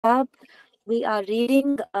Kitab. We are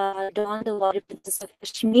reading Dawn, the Warrior Princess of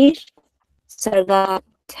Kashmir, Sarga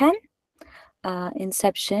 10,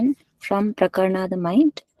 Inception from Prakarna the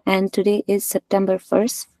Mind. And today is September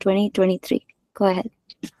 1st, 2023. Go ahead.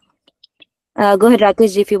 Go ahead,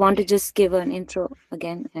 Rakesh, if you want to just give an intro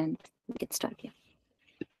again and we can start. Yeah.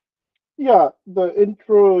 Yeah, the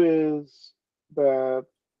intro is that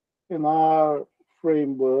in our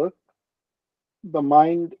framework, the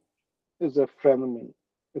mind is a frenemy.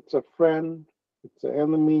 It's a friend, it's an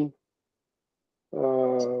enemy.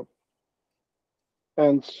 Uh,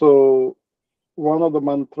 and so, one of the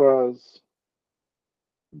mantras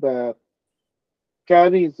that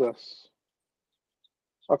carries us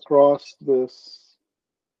across this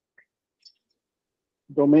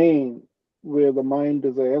domain where the mind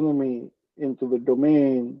is an enemy into the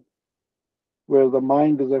domain where the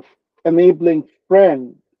mind is a enabling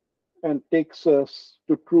friend and takes us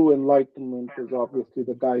to true enlightenment is obviously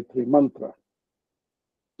the Gayatri Mantra.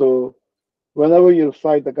 So, whenever you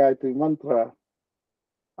recite the Gayatri Mantra,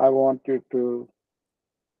 I want you to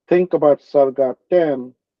think about Sarga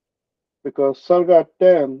 10 because Sarga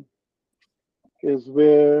 10 is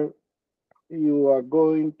where you are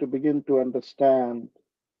going to begin to understand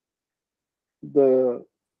the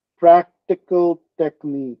practical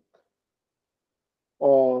technique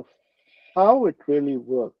of how it really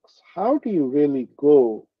works. How do you really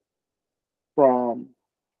go from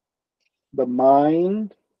the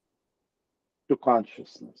mind to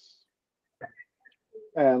consciousness?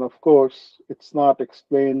 And of course, it's not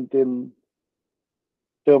explained in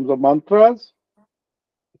terms of mantras,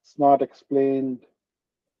 it's not explained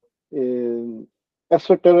in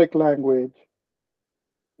esoteric language,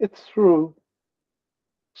 it's through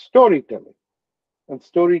storytelling. And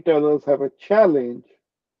storytellers have a challenge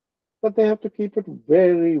that they have to keep it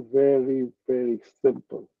very, very, very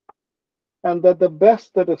simple. And that the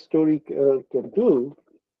best that a storyteller can do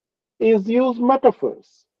is use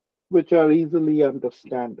metaphors, which are easily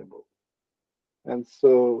understandable. And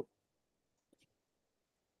so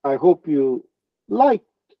I hope you like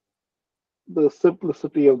the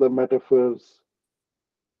simplicity of the metaphors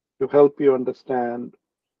to help you understand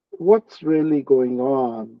what's really going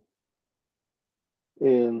on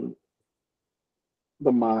in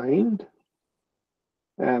the mind.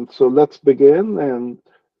 And so let's begin. And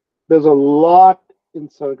there's a lot in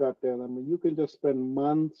Sargatan. I mean, you can just spend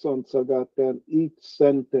months on Sargatan, each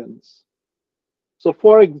sentence. So,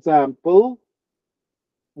 for example,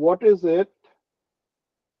 what is it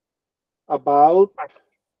about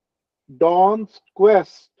Dawn's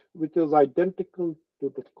quest, which is identical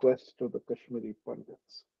to the quest of the Kashmiri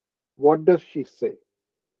Pandits? What does she say?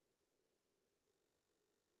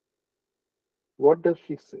 What does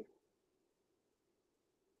she say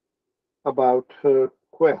about her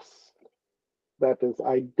quest that is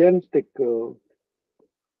identical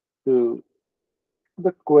to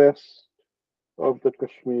the quest of the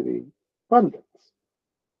Kashmiri Pandits?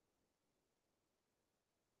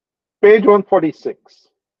 Page 146.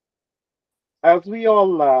 As we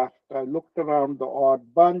all laughed, I looked around the odd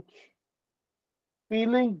bunch,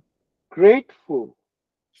 feeling grateful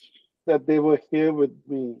that they were here with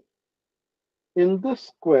me in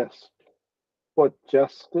this quest for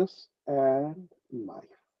justice and life.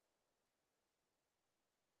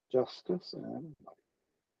 Justice and life.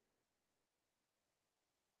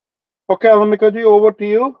 Okay, Alamikaji, over to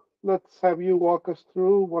you. Let's have you walk us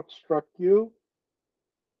through what struck you.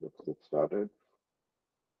 Let's get started.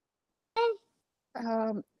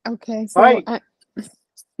 Okay, so Hi.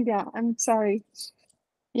 yeah, I'm sorry.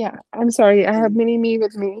 Yeah, I'm sorry. I have mini me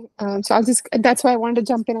with me. So that's why I wanted to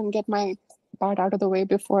jump in and get my part out of the way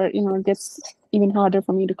before, it gets even harder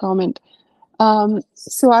for me to comment.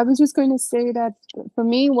 So I was just going to say that for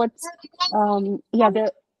me, I'm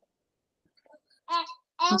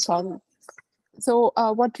sorry. So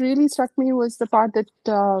what really struck me was the part that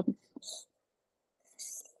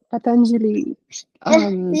Patanjali,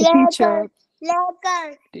 the teacher,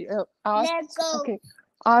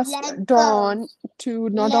 asked Dawn to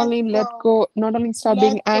not only let go, not only stop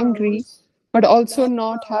being angry, but also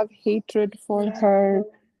not have hatred for her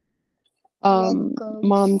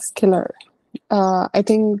mom's killer. I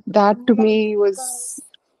think that to me was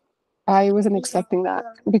I wasn't expecting that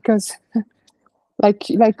because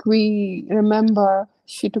like we remember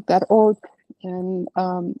she took that oath and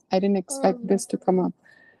I didn't expect this to come up.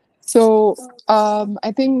 So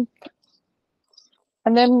I think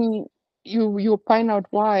and then you find out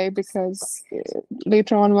why because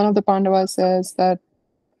later on one of the Pandavas says that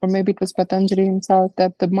or maybe it was Patanjali himself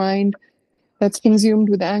that the mind that's consumed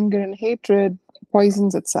with anger and hatred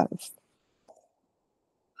poisons itself.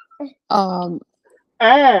 Um,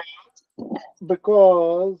 And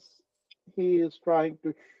because he is trying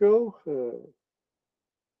to show her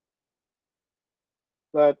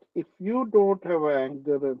that if you don't have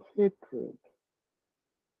anger and hatred,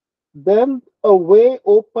 then a way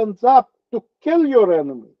opens up to kill your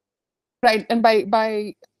enemy. Right, and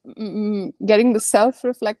by getting the self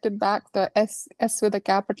reflected back, the S with a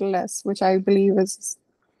capital S, which I believe is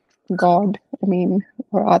God. I mean,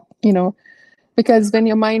 or because when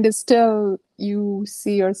your mind is still, you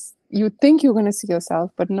see you think you're going to see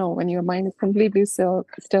yourself, but no, when your mind is completely still,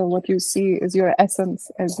 what you see is your essence,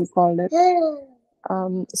 as you called it.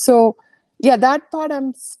 So yeah, that part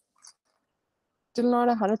I'm still not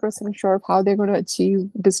 100% sure of how they're going to achieve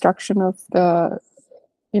destruction of the,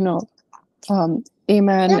 you know,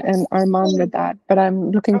 Aman and Arman with that, but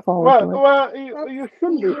I'm looking forward to it. You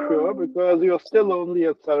shouldn't be sure because you're still only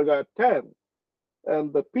at Sarga 10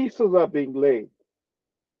 and the pieces are being laid.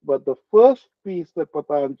 But the first piece that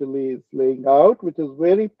Patanjali is laying out, which is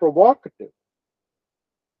very provocative,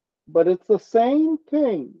 but it's the same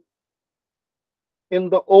thing in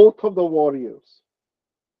the Oath of the Warriors.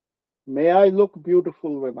 May I look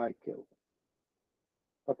beautiful when I kill.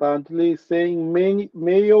 Patanjali is saying,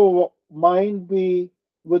 may your mind be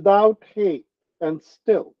without hate and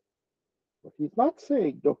still. But he's not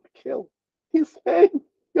saying don't kill. He's saying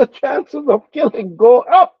your chances of killing go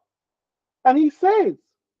up. And he says,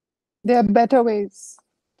 There are better ways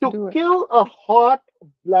to to do it. kill a hot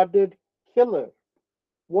blooded killer,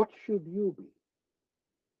 what should you be?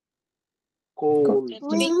 Cool. Cold.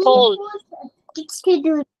 Cold.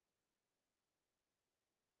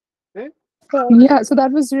 Okay? Yeah, so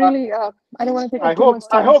that was Uh, really, I don't want to take up too much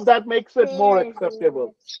I time. hope that makes it more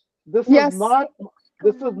acceptable. This is Yes. not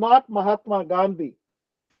this is not Mahatma Gandhi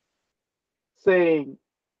saying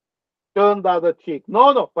turn the other cheek.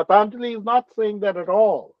 No, no, Patanjali is not saying that at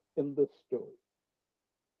all in this story.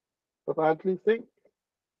 Patanjali is saying,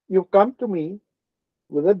 you come to me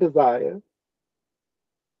with a desire,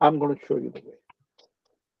 I'm going to show you the way.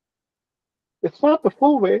 It's not the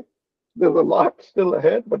full way. There's a lot still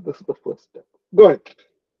ahead, but this is the first step. Go ahead.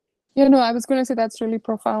 I was going to say that's really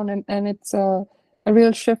profound, and it's a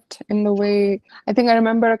real shift in the way. I think I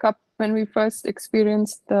remember a couple when we first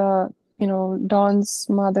experienced Dawn's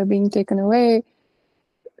mother being taken away.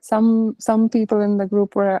 Some people in the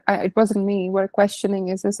group it wasn't me, were questioning,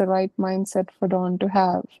 is this the right mindset for Dawn to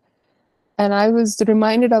have? And I was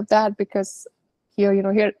reminded of that because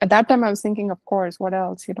here at that time I was thinking, of course, what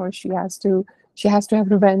else? She has to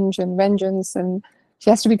have revenge and vengeance, and she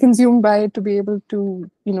has to be consumed by it to be able to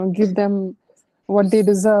give them what they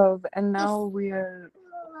deserve. And now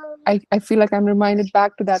I feel like I'm reminded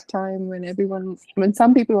back to that time when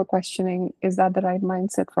some people were questioning, is that the right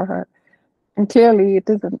mindset for her? And clearly it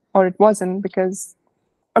isn't, or it wasn't, because,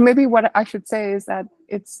 or maybe what I should say is that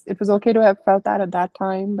it was okay to have felt that at that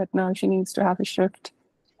time, but now she needs to have a shift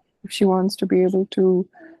if she wants to be able to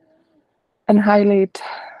annihilate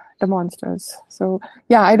the monsters. So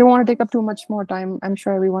yeah, I don't want to take up too much more time. I'm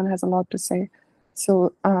sure everyone has a lot to say.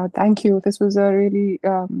 So thank you. This was a really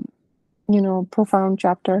profound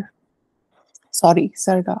chapter. Sorry,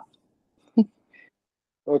 Sarga.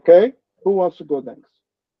 Okay. Who wants to go next?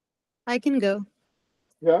 I can go.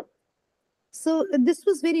 Yeah. So this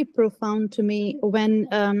was very profound to me when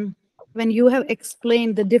you have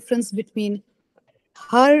explained the difference between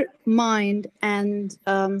her mind and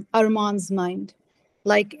Arman's mind,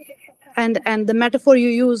 like, and the metaphor you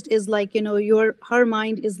used is like, your her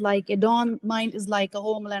mind is like a dawn mind is like a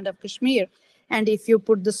homeland of Kashmir, and if you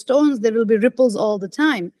put the stones, there will be ripples all the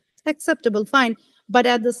time. Acceptable, fine, but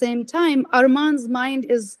at the same time, Arman's mind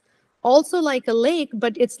is also like a lake,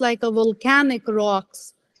 but it's like a volcanic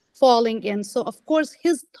rocks falling in. So of course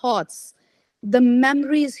his thoughts, the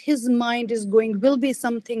memories his mind is going, will be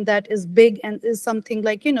something that is big and is something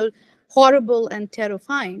like, horrible and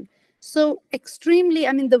terrifying. So extremely,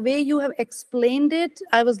 I mean, the way you have explained it,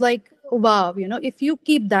 I was like, wow, if you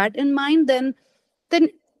keep that in mind, then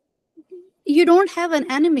you don't have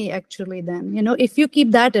an enemy actually. Then, if you keep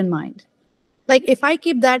that in mind, like if I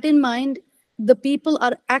keep that in mind, the people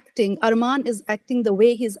are acting, Arman is acting the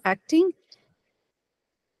way he's acting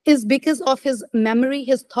is because of his memory,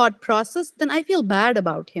 his thought process, then I feel bad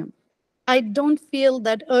about him. I don't feel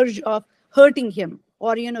that urge of hurting him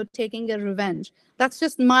or taking a revenge. That's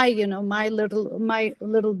just my my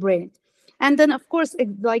little brain. And then of course,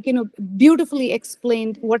 like beautifully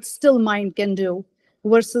explained what still mind can do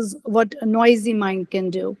versus what a noisy mind can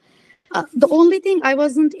do. The only thing I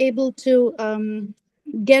wasn't able to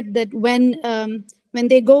get that when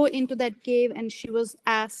they go into that cave and she was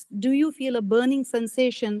asked, "Do you feel a burning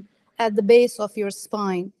sensation at the base of your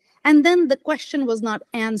spine?" and then the question was not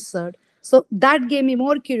answered. So that gave me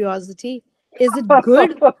more curiosity. Is it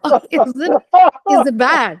good or is it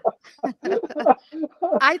bad?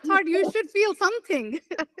 I thought you should feel something.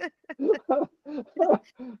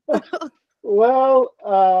 Well,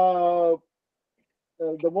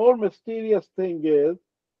 the more mysterious thing is,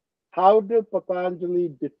 how did Patanjali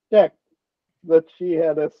detect that she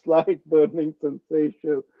had a slight burning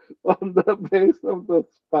sensation on the base of the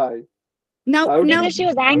spine? now How now did Because she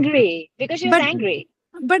was angry. Because she was but angry.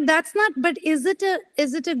 but that's not, but is it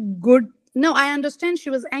a good, no, I understand she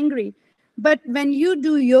was angry, but when you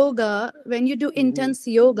do yoga, when you do Mhm, intense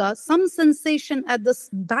yoga, some sensation at the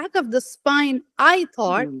back of the spine, I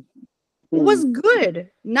thought, mhm, was mhm, good.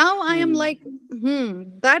 Now I am mhm, like,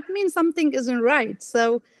 that means something isn't right.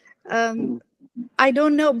 So um mhm, I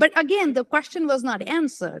don't know, but again, the question was not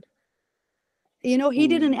answered. He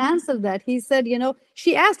didn't answer that. He said,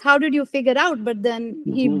 she asked, how did you figure out, but then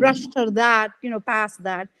he mhm. brushed her that, past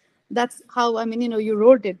that. That's how, I mean, you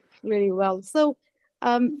wrote it really well. So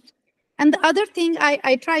um and the other thing,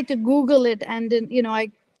 I tried to Google it, and then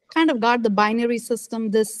I kind of got the binary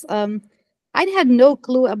system. This I had no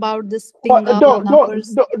clue about this But Pingala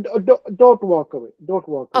numbers. don't walk away. Don't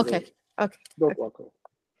walk Okay, away. okay, Don't okay. walk away.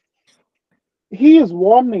 He is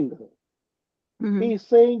warning her. Hmm. He's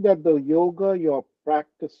saying that the yoga you're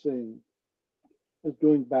practicing is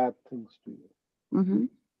doing bad things to you. Hmm.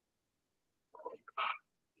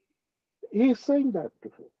 He's saying that to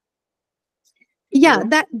her, you Yeah, know,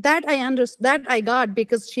 that I understand, that I got,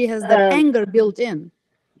 because she has that and anger built in.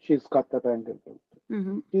 she's got that anger built in.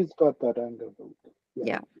 Hmm. She's got that anger built in. Yeah.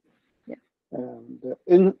 Yeah, yeah. And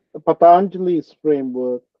in Patanjali's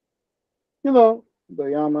framework, the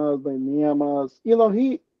yamas, the niyamas,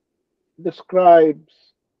 he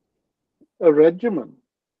describes a regimen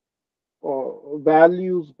or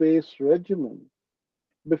values based regimen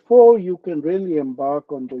before you can really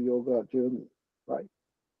embark on the yoga journey, right?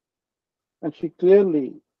 And she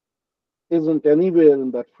clearly isn't anywhere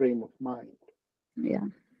in that frame of mind. Yeah.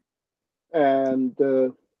 And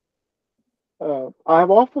I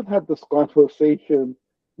have often had this conversation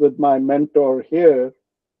with my mentor here,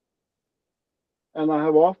 and I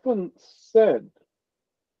have often said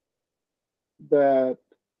that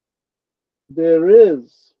there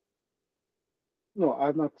is, no,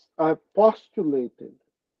 I've not, I've postulated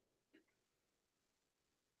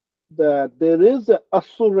that there is a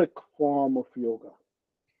asuric form of yoga,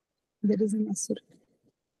 There is an asur.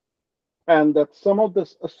 and that some of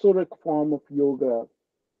this asuric form of yoga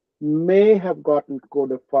may have gotten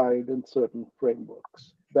codified in certain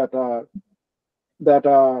frameworks that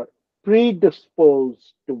are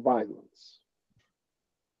predisposed to violence.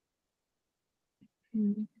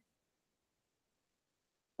 Mhm.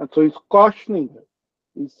 And so he's cautioning her.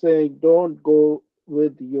 He's saying, don't go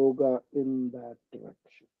with yoga in that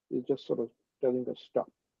direction. He's just sort of telling her stop.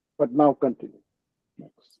 But now continue.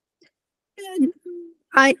 Next.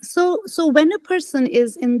 So when a person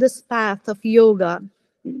is in this path of yoga,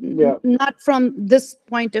 Yeah. not from this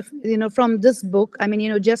point of, from this book, I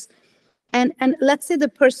mean, just, and let's say the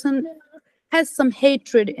person has some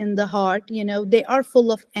hatred in the heart, they are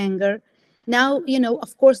full of anger. Now,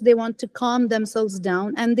 of course, they want to calm themselves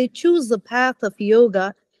down, and they choose the path of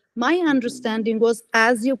yoga. My Mhm. understanding was,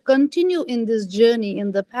 as you continue in this journey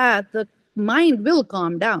in the path, the mind will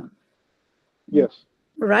calm down, Yes.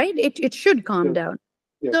 right? It should calm Yes. down.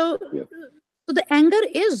 Yes. So Yes. so the anger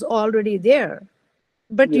is already there,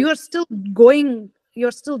 but Yes. you're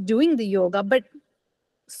still doing the yoga, but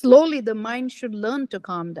slowly the mind should learn to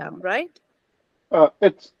calm down, right?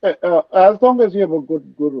 It's as long as you have a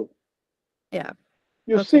good guru. Yeah.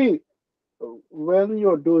 You Okay. see, when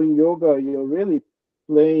you're doing yoga, you're really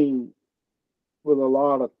playing with a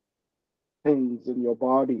lot of things in your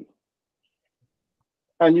body,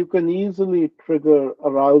 and you can easily trigger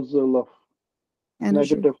arousal of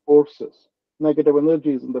Energy. negative forces, negative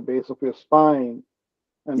energies in the base of your spine,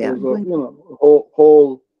 and Yeah. there's a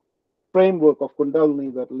whole framework of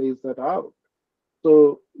Kundalini that lays that out.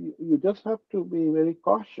 So you just have to be very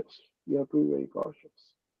cautious. You have to be very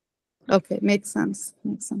cautious. Okay. Makes sense.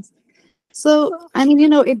 Makes sense. So, I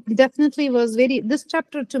mean, it definitely was this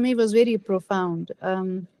chapter to me was very profound.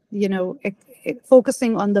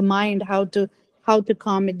 Focusing on the mind, how to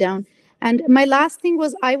calm it down. And my last thing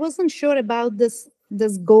was, I wasn't sure about this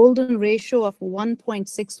golden ratio of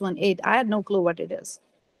 1.618. I had no clue what it is.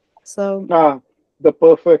 So, Ah, the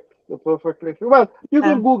perfect ratio. Well, you uh,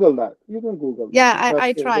 can Google that. You can Google that. yeah,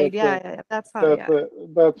 I That's a, tried. that's Yeah, a, yeah, yeah. That's how, that's yeah. a,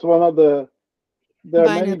 that's one of the. There are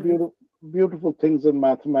many Binary. beautiful things in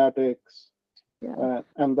mathematics, Yeah.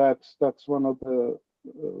 and that's one of the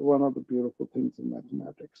one of the beautiful things in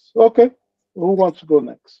mathematics. Okay, who wants to go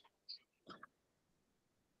next?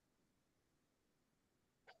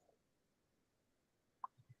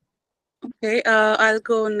 Okay, I'll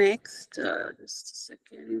go next. Just a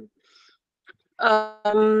second.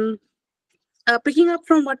 Um, Picking up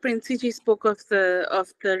from what Princey ji spoke of the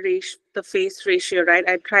face ratio, right?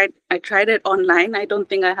 I tried it online. I don't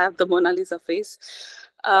think I have the Mona Lisa face,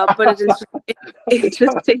 but it is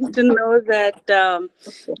interesting to know that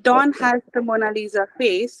Dawn has the Mona Lisa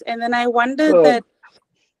face, and then I wondered So, that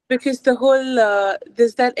because the whole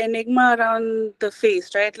there's that enigma around the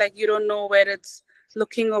face, right? Like you don't know where it's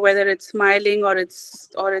looking or whether it's smiling or it's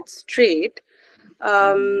straight.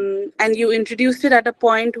 mm, And you introduced it at a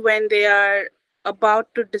point when they are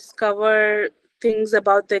about to discover things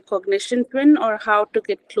about their cognition twin or how to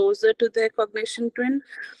get closer to their cognition twin.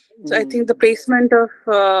 So I think the mm, placement of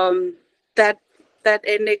that that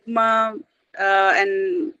enigma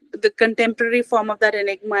and the contemporary form of that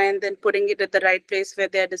enigma, and then putting it at the right place where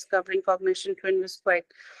they're discovering cognition twin was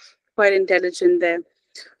quite intelligent there.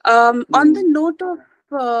 On the mm. note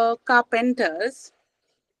of carpenters,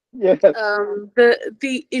 Yes.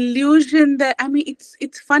 the illusion that, I mean,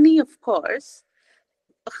 it's funny, of course,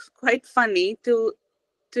 quite funny to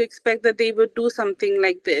expect that they would do something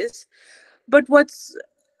like this. But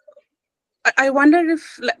I wonder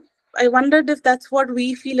if I wondered if that's what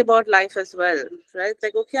we feel about life as well, right?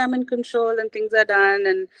 Like, okay, I'm in control and things are done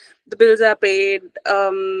and the bills are paid,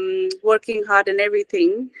 working hard and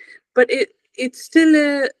everything, but it's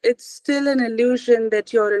still an illusion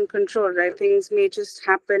that you're in control, right? Things may just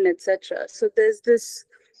happen, etc. So there's this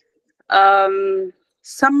um,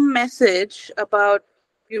 some message about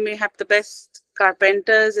you may have the best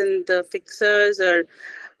carpenters and the fixers or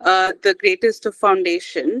the greatest of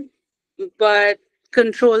foundation, but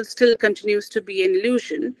control still continues to be an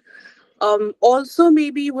illusion. Also,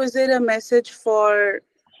 maybe was it a message for?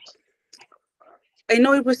 I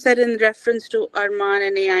know it was said in reference to Arman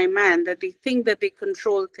and AI Man that they think that they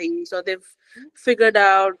control things or they've figured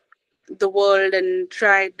out the world and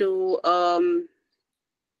try to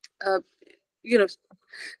uh, you know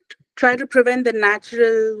try to prevent the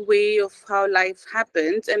natural way of how life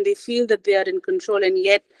happens, and they feel that they are in control, and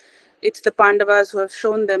yet it's the Pandavas who have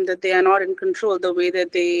shown them that they are not in control, the way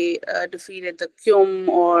that they defeated the Kyom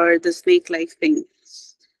or the snake-like thing.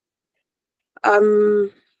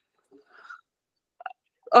 um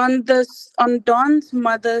on Dawn's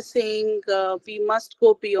mother saying we must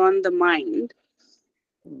go beyond the mind,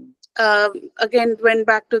 Mm, again went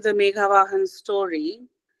back to the Meghavahana story,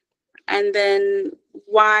 and then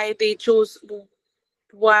why they chose,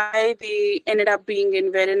 why they ended up being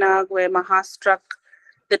in Verinag, where Maha struck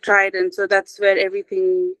the trident. So that's where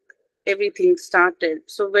everything started.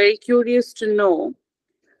 So very curious to know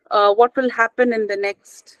what will happen in the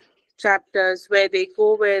next chapters, where they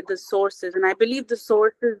go where the source is. And I believe the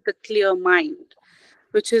source is the clear mind,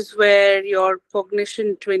 which is where your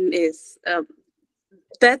cognition twin is.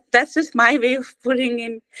 That's just my way of putting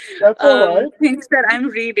in that's all right. things that I'm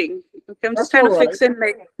reading. Okay, I'm just That's trying all to right. fix in,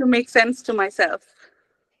 like, to make sense to myself.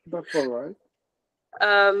 That's all right.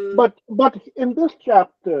 Um, But in this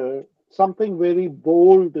chapter, something very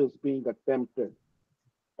bold is being attempted.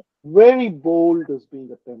 Very bold is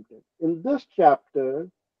being attempted. In this chapter,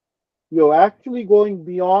 you're actually going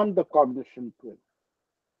beyond the cognition twin.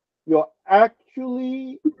 You're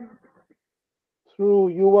actually, through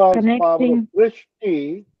Yuva's power of Connecting.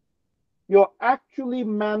 drishti, you're actually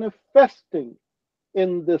manifesting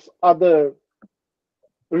in this other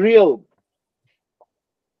realm.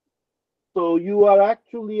 So you are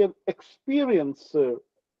actually an experiencer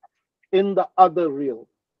in the other realm.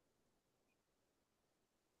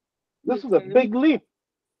 This is a okay. big leap.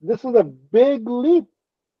 This is a big leap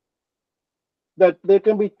that there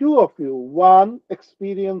can be two of you. One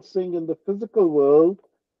experiencing in the physical world,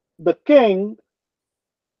 the king,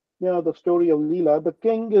 the story of Leela, the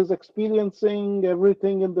king is experiencing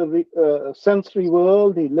everything in the sensory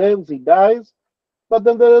world. He lives, he dies. But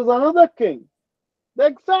then there is another king, the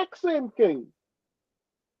exact same king,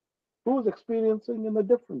 who's experiencing in a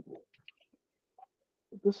different world.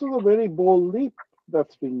 This is a very bold leap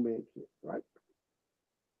that's being made here, right?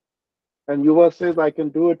 And Yuva says, I can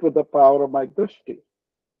do it with the power of my drishti.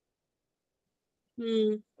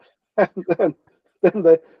 Hmm. And then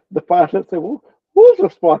the father said, well, who's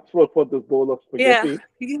responsible for this bowl of Yeah, spaghetti?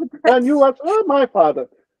 yeah, And that's you answer, oh, my father.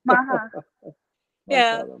 Maha. My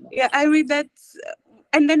Yeah, father. yeah. I mean, that's,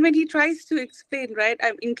 and then when he tries to explain, right?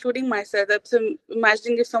 I'm including myself. I'm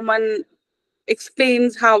imagining if someone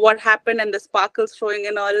explains what happened and the sparkles showing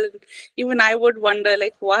and all, even I would wonder,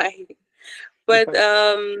 like, why. but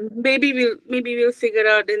Okay. maybe we'll figure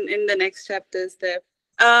out in the next chapters there.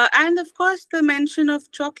 And of course, the mention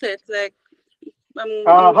of chocolate, like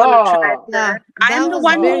I'm gonna try Aha. Yeah, that. I am that the was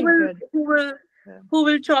one very Aha. good. Yeah. who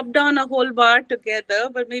will chop down a whole bar together,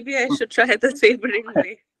 but maybe I should try the savoring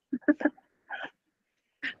way.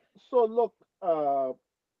 So look,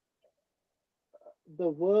 the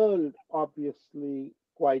world obviously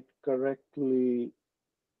quite correctly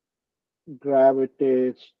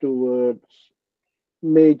gravitates towards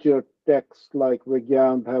major texts like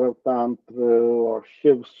Vigyan Dharatantra or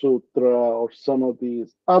Shiv Sutra or some of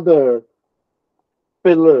these other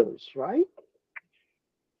pillars, right?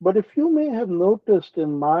 But if you may have noticed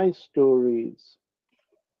in my stories,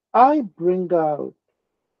 I bring out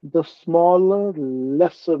the smaller,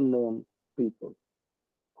 lesser known people.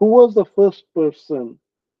 Who was the first person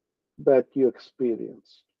that you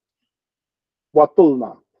experienced?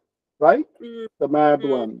 Vatulnath, right? Mm, The mad mm,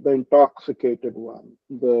 one, the intoxicated one,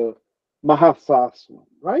 the Mahasas one,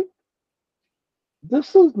 right?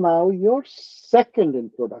 This is now your second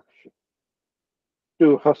introduction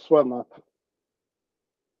to Haswanatha.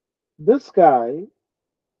 This guy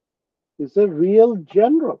is a real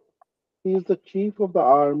general. He is the chief of the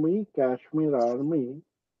army, Kashmir army,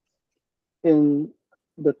 in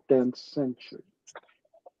the 10th century.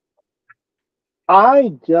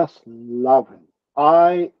 I just love him.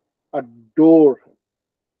 I adore him.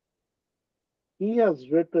 He has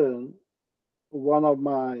written one of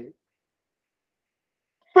my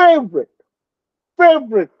favorite,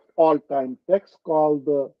 favorite all-time texts called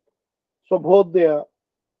the Subhodaya,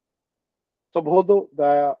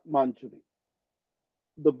 Subhodaya Manjari,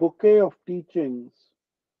 the bouquet of teachings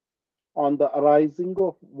on the arising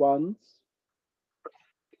of one's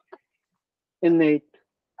innate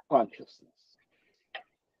consciousness.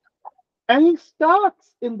 And he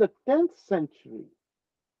starts in the 10th century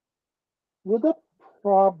with a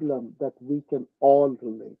problem that we can all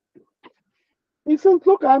relate to. He says,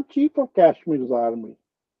 look, I'm chief of Kashmir's army.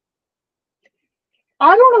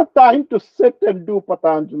 I don't have time to sit and do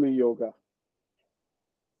Patanjali yoga.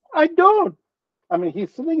 I don't. I mean,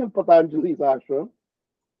 he's sitting in Patanjali's ashram,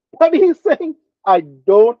 but he's saying, I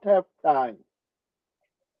don't have time.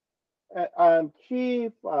 I'm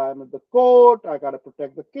chief, I'm at the court, I got to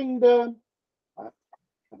protect the kingdom, I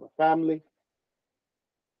have a family,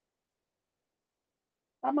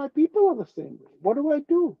 and my people are the same way. What do I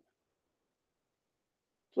do?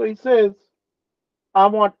 So he says, I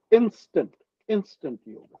want instant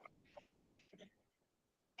yoga,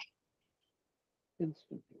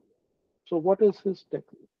 instant yoga. So what is his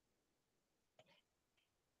technique?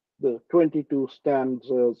 The 22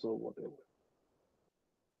 stanzas or whatever.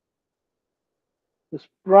 His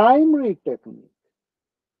primary technique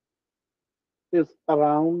is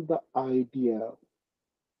around the idea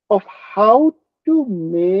of how to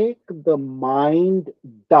make the mind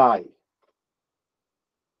die.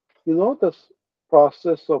 You know, this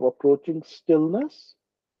process of approaching stillness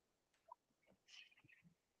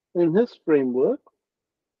in his framework,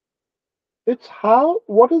 it's how,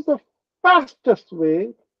 what is the fastest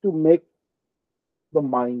way to make the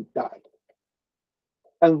mind die?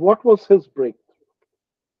 And what was his breakthrough?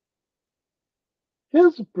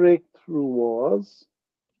 His breakthrough was,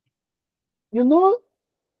 you know,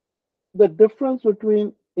 the difference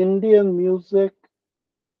between Indian music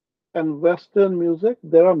and Western music,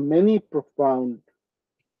 there are many profound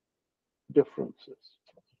differences.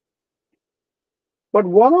 But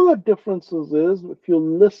one of the differences is if you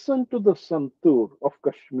listen to the santoor of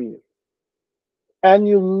Kashmir and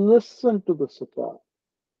you listen to the sitar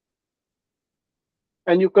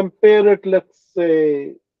and you compare it, let's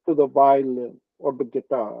say, to the violin or the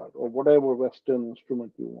guitar or whatever Western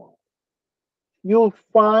instrument you want, you'll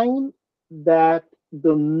find that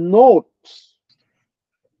the notes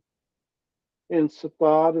in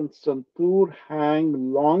sitar and santoor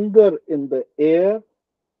hang longer in the air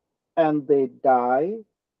and they die,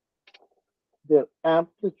 their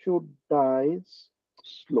amplitude dies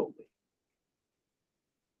slowly.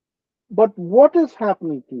 But what is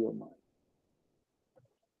happening to your mind?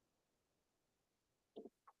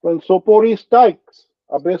 When Sopori strikes,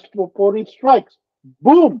 Abbes Sopori strikes,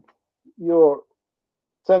 boom, your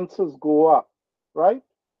senses go up, right?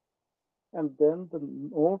 And then the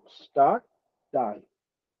notes start dying.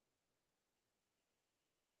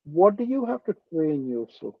 What do you have to train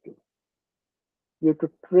yourself to? You have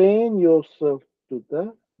to train yourself to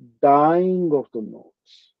the dying of the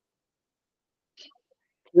notes.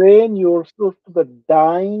 Train yourself to the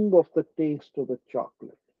dying of the taste of the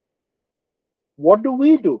chocolate. What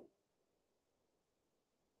do?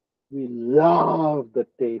 We love the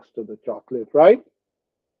taste of the chocolate, right?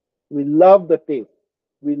 We love the taste.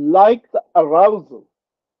 We like the arousal.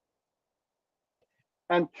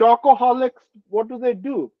 And chocoholics, what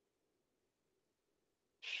do?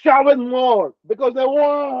 Shove in more because they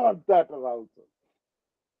want that arousal.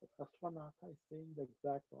 But Ashwanatha is saying the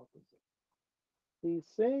exact opposite. He's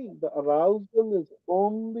saying the arousal is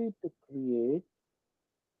only to create.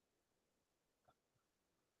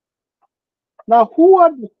 Now, who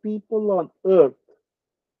are the people on earth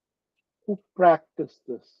who practice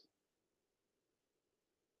this?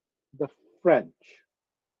 The French.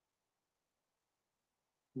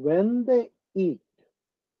 When they eat,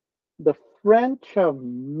 the French have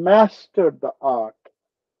mastered the art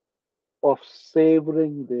of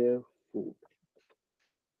savoring their food.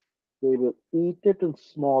 They will eat it in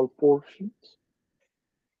small portions.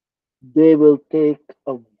 They will take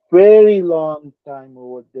a very long time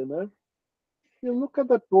over dinner. You look at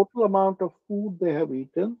the total amount of food they have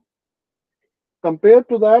eaten. Compared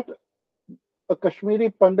to that, a Kashmiri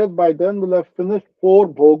Pandit by then will have finished 4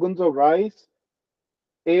 bhogans of rice,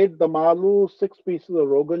 8 damalu, 6 pieces of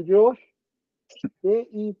Rogan Josh. They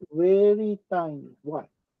eat very tiny. Why?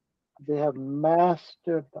 They have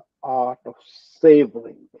mastered the art of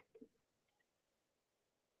savoring.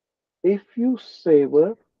 If you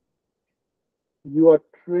savor, you are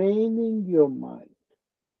training your mind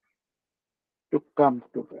to come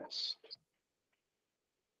to rest.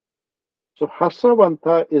 So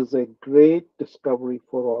Hasavantha is a great discovery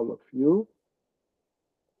for all of you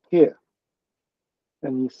here.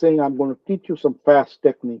 And he's saying, I'm going to teach you some fast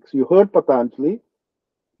techniques. You heard Patanjali,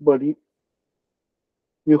 but you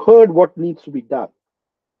heard what needs to be done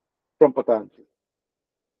from Patanjali.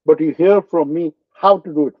 But you hear from me how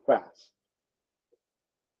to do it fast.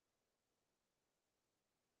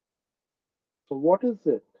 So what is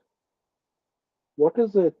it? What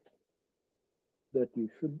is it that you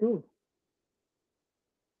should do?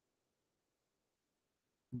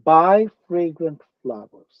 Buy fragrant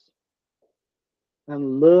flowers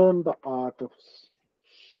and learn the art of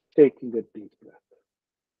taking a deep breath.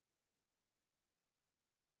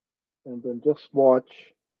 And then just watch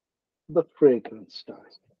the fragrance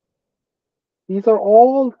start. These are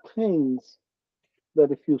all things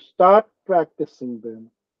that if you start practicing them,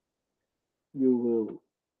 you will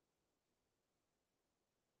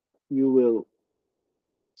you will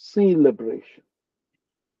see liberation.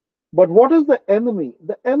 But what is the enemy?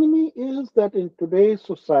 The enemy is that in today's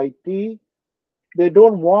society, they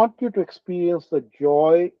don't want you to experience the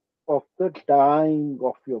joy of the dying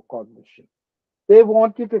of your cognition. They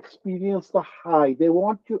want you to experience the high. They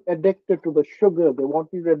want you addicted to the sugar. They want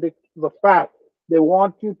you addicted to the fat. They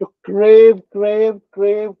want you to crave, crave,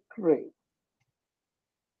 crave, crave.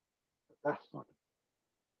 That's not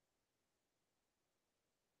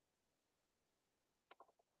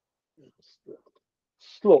it. It's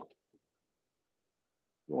slow.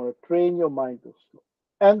 You want to train your mind to slow.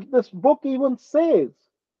 And this book even says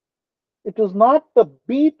it is not the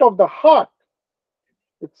beat of the heart,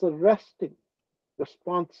 it's a resting,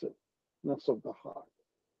 responsiveness of the heart.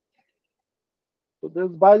 So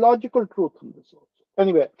there's biological truth in this also.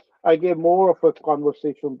 Anyway, I gave more of a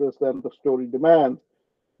conversation this than the story demands,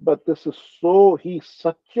 but this is so, he's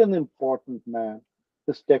such an important man.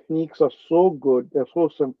 His techniques are so good, they're so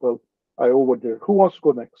simple. I overdid. Who wants to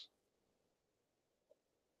go next?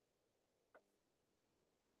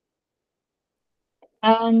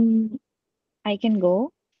 Um, I can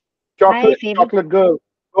go. My Chocolate, favorite. chocolate girl.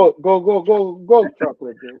 Go, go, go, go, go,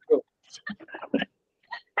 chocolate girl. Go.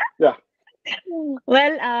 Yeah.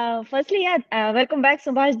 Well, firstly, yeah, welcome back,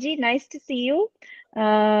 Subhash ji. Nice to see you.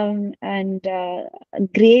 And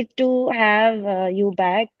great to have you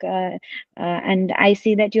back. And I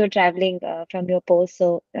see that you're traveling from your post,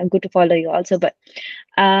 so good to follow you also.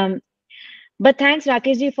 Um, but thanks,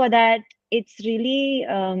 Rakesh ji, for that. It's really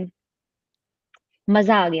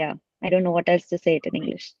maza aa gaya. I don't know what else to say it in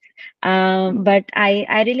English. Mm, But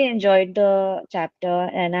I really enjoyed the chapter,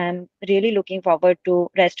 and I'm really looking forward to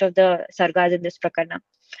rest of the sargas in this prakarna.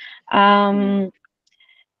 mm, Um,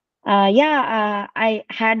 yeah, I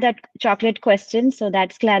had that chocolate question, so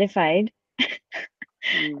that's clarified.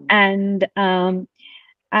 mm, And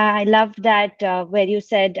I love that where you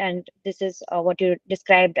said, and this is what you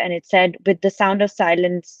described, and it said, with the sound of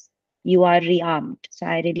silence, you are rearmed. So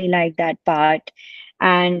I really like that part,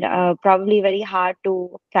 and mm, probably very hard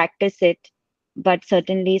to practice it, but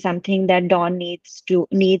certainly something that Dawn needs to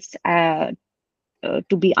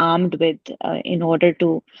be armed with in order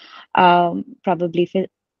to probably,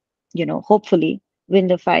 hopefully win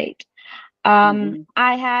the fight. mhm,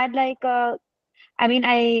 I had like I mean,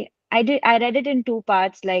 I read it in two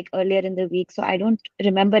parts like earlier in the week, so I don't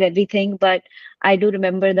remember everything, but I do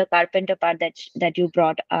remember the carpenter part that you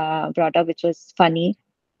brought up, which was funny.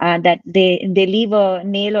 That they leave a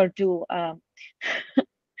nail or two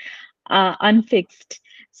unfixed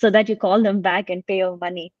so that you call them back and pay your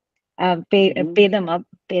money, Hmm. pay them up.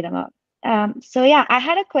 So yeah, I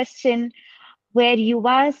had a question where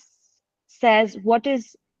Yuva says what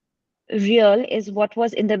is real is what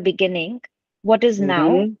was in the beginning, what is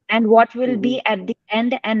now, Hmm. and what will Hmm. be at the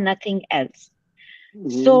end, and nothing else. Hmm.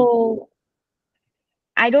 So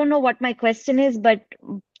I don't know what my question is, but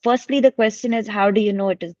firstly, the question is how do you know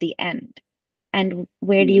it is the end? And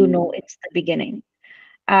where do you Hmm. know it's the beginning?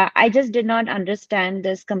 I just did not understand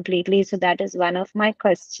this completely, so that is one of my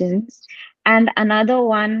questions. And another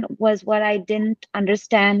one was what I didn't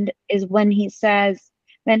understand is when he says,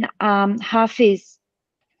 when Hafiz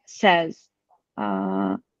says,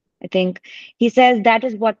 I think he says that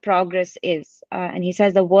is what progress is. And he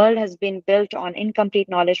says the world has been built on incomplete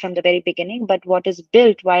knowledge from the very beginning, but what is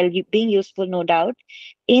built while being useful, no doubt,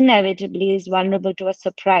 inevitably is vulnerable to a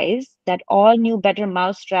surprise, that all new, better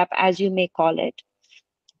mousetrap, as you may call it.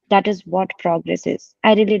 That is what progress is.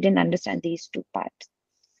 I really didn't understand these two parts.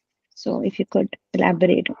 So if you could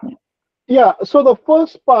elaborate on it. Yeah. So the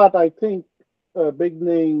first part, I think,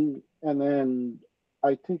 beginning and end,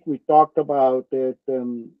 I think we talked about it,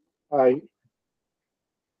 and I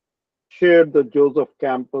shared the Joseph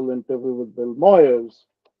Campbell interview with Bill Moyers,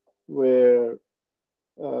 where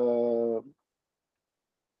uh,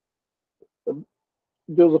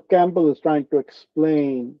 Joseph Campbell is trying to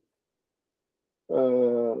explain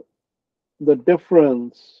uh, the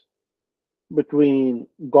difference between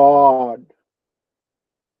God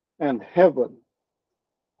and heaven,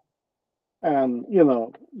 and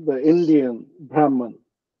the Indian Brahman.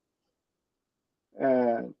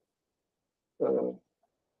 And uh,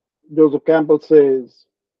 Joseph Campbell says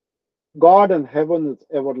God and heaven is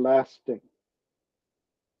everlasting,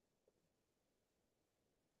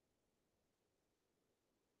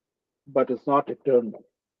 but it's not eternal.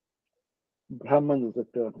 Brahman is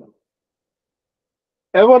eternal.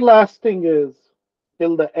 Everlasting is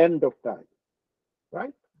till the end of time,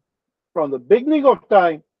 right? From the beginning of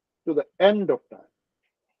time to the end of time.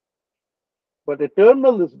 But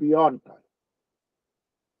eternal is beyond time.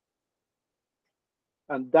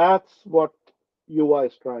 And that's what Yuva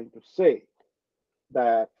is trying to say,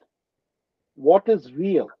 that what is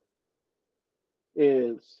real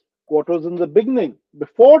is what was in the beginning,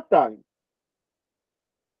 before time,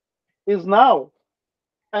 is now,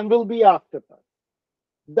 and will be after time.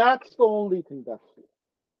 That's the only thing that's real.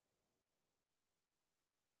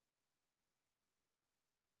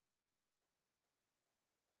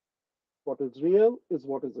 What is real is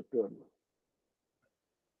what is eternal.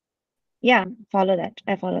 Yeah, follow that.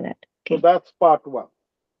 I follow that. So Okay. that's part one.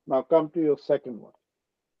 Now come to your second one.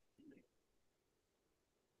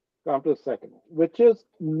 Come to the second one, which is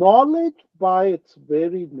knowledge by its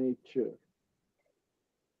very nature.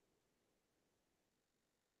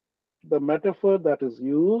 The metaphor that is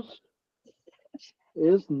used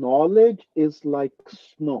is knowledge is like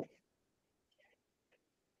snow.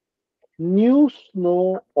 New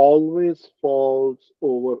snow always falls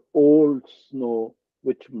over old snow,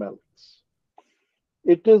 which melts.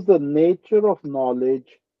 It is the nature of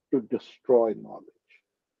knowledge to destroy knowledge,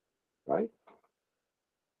 right?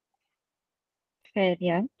 Fair,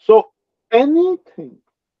 yeah. So anything,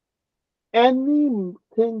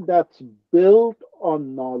 anything that's built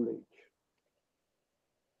on knowledge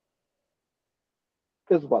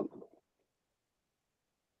is vulnerable.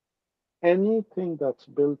 Anything that's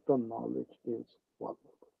built on knowledge is vulnerable.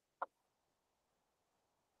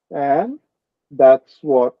 And that's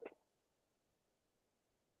what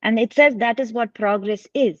And it says that is what progress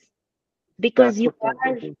is, because that's you what are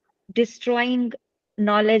progress is. destroying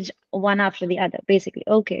knowledge one after the other, basically.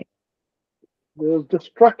 Okay. There's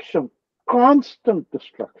destruction, constant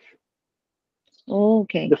destruction.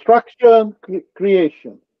 Okay. Destruction,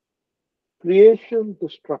 creation. Creation,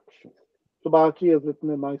 destruction. Subhashi has written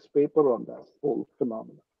a nice paper on that whole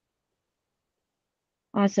phenomenon.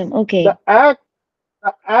 Awesome. The Okay. act,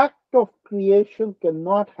 the act of creation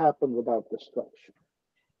cannot happen without destruction.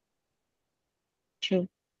 True.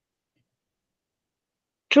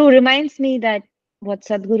 True reminds me that what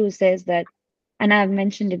Sadhguru says that, and I've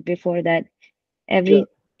mentioned it before, that Yes, every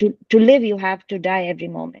to live you have to die every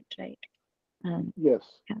moment, right? Um, yes,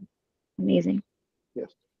 yeah, amazing. yes,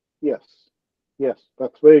 yes, yes.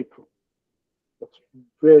 That's very true. That's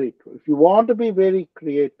very true. If you want to be very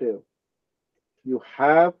creative, you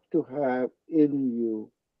have to have in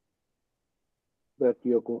you that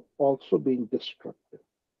you're also being destructive.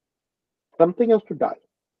 Something has to die.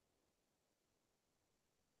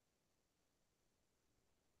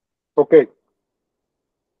 Okay,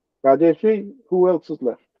 Rajeshi, who else is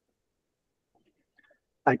left?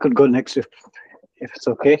 I could go next if it's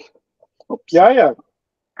okay. Oops. Yeah, yeah.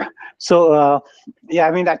 So yeah,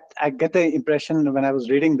 I mean, I get the impression when I was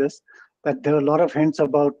reading this that there are a lot of hints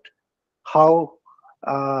about how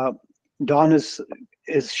uh, Dawn is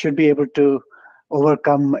should be able to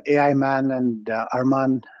overcome AI man and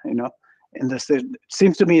Arman. You know, in this, it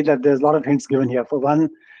seems to me that there's a lot of hints given here. For one,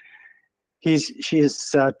 she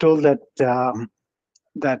is told that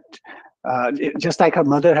that just like her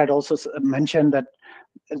mother had also mentioned that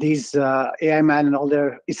these AI man and all,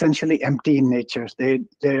 they're essentially empty in nature. They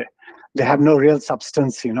have no real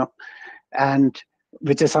substance, you know, and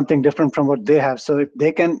which is something different from what they have. So if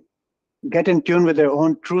they can get in tune with their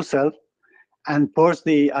own true self and force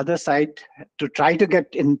the other side to try to get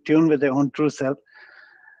in tune with their own true self,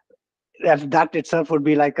 that itself would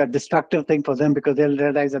be like a destructive thing for them, because they'll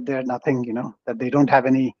realize that they're nothing, you know, that they don't have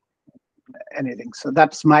anything. So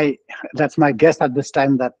that's my guess at this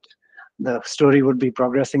time, that the story would be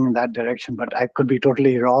progressing in that direction, but I could be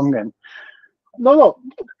totally wrong. And No, no.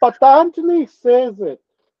 Patanjali says it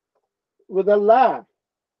with a laugh.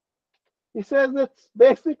 He says it's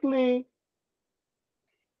basically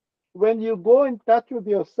when you go in touch with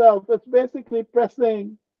yourself, it's basically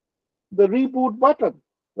pressing the reboot button,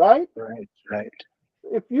 right? right.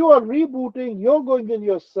 If you are rebooting, you're going in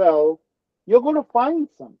yourself, you're going to find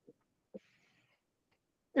something.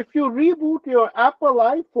 If you reboot your Apple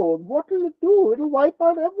iPhone, what will it do? It'll wipe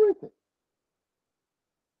out everything,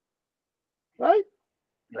 right?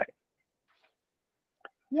 Right.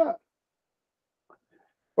 Yeah.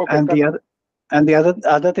 Okay. And the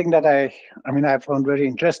other thing that I found very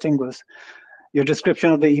interesting was your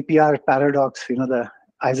description of the EPR paradox. You know, the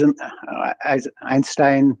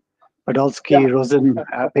Einstein, Yeah. Podolsky, Rosen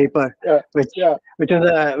paper, Yeah. which Yeah.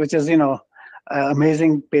 which is, you know,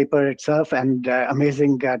 amazing paper itself, and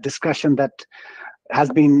amazing discussion that has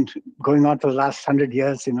been going on for the last 100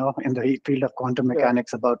 years. You know, in the field of quantum Yeah.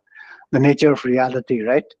 mechanics about the nature of reality,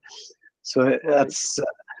 right? So Right. that's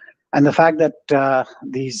and the fact that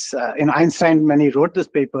in Einstein, when he wrote this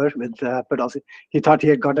paper with Podolsky, he thought he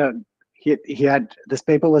had got he had this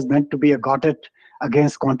paper was meant to be a got it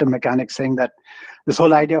against quantum mechanics, saying that this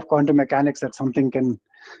whole idea of quantum mechanics, that something can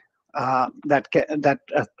that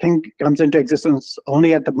a thing comes into existence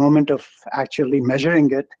only at the moment of actually measuring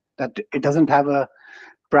it, that it doesn't have a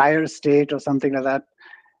prior state or something like that,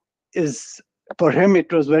 is, for him,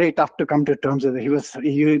 it was very tough to come to terms with it.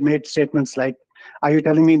 He made statements like, are you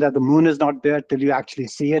telling me that the moon is not there till you actually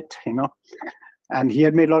see it, you know? And he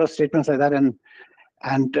had made a lot of statements like that.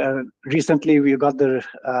 And recently we got the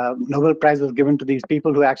Nobel Prize was given to these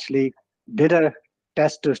people who actually did a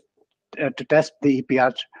test to test the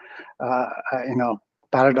EPR you know,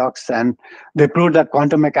 paradox, and they proved that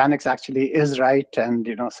quantum mechanics actually is right. And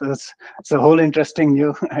you know, so it's a whole interesting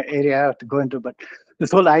new area to go into. But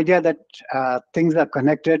this whole idea that things are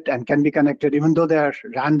connected and can be connected even though they are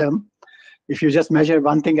random, if you just measure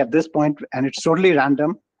one thing at this point and it's totally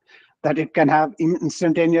random, that it can have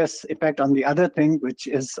instantaneous effect on the other thing, which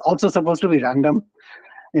is also supposed to be random.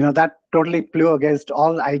 You know, that totally flew against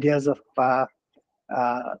all ideas of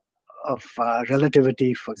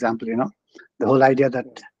relativity, for example. You know, the whole idea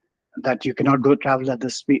that you cannot go travel at the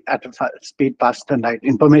speed speed faster than light.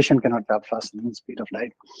 Information cannot travel faster than the speed of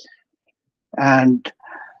light. And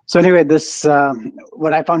so anyway, this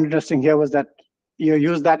what I found interesting here was that you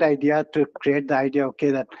use that idea to create the idea,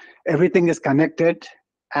 okay, that everything is connected,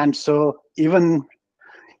 and so even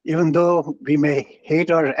though we may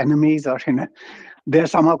hate our enemies, or you know, they're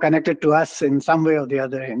somehow connected to us in some way or the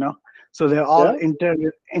other, you know. So they're all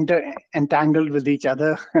entangled with each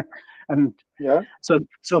other, and Yeah.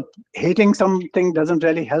 so hating something doesn't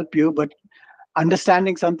really help you, but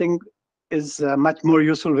understanding something is a much more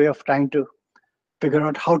useful way of trying to figure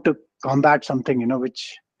out how to combat something, you know,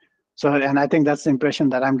 which. So, and I think that's the impression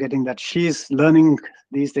that I'm getting, that she's learning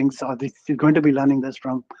these things, or she's going to be learning this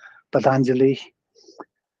from Patanjali.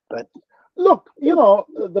 But Look, you know,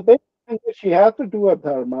 the basic thing is she has to do a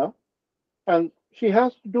dharma, and she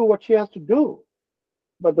has to do what she has to do.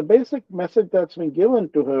 But the basic message that's been given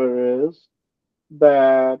to her is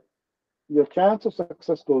that your chance of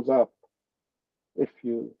success goes up if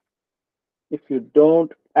you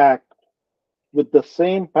don't act with the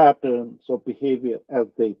same patterns of behavior as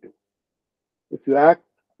they do. If you act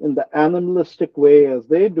in the animalistic way as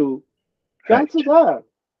they do, right, chances are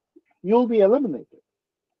you'll be eliminated.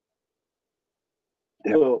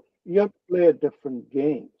 yeah, So you have to play a different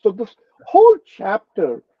game. So this whole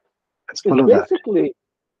chapter let's is follow that. basically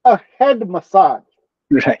a head massage.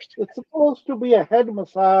 Right. It's supposed to be a head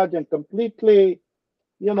massage and completely,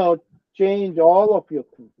 you know, change all of your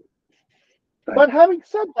thinking. Right. But having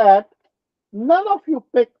said that, none of you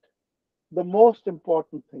picked the most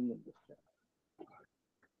important thing in this.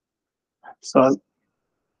 So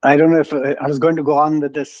I don't know if I was going to go on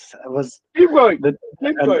with this. Was Keep going. the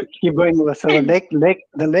Keep going. keep going? So the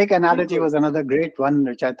lake Keep analogy going. was another great one,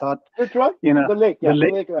 which I thought, Which one? you know, The lake. the Yeah, the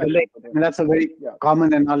lake, lake. the lake. I mean, that's a very Yeah.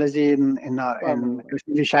 common analogy in Common.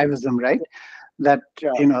 Kashmiri Shaivism, right? That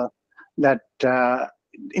Yeah. you know that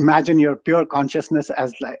imagine your pure consciousness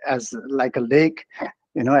as like a lake,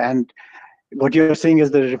 and what you're seeing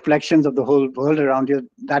is the reflections of the whole world around you.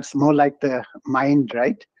 That's more like the mind,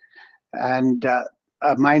 right? And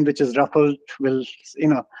a mind which is ruffled will, you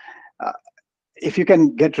know, uh, if you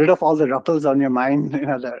can get rid of all the ruffles on your mind,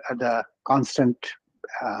 the constant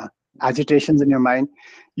agitations in your mind,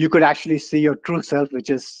 you could actually see your true self, which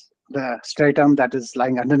is the stratum that is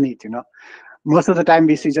lying underneath. Most of the time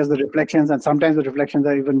we see just the reflections, and sometimes the reflections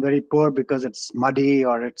are even very poor because it's muddy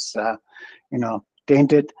or it's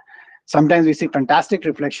tainted. Sometimes we see fantastic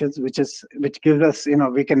reflections, which gives us,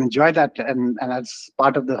 we can enjoy that, and that's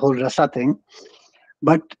part of the whole rasa thing.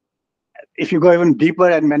 But if you go even deeper,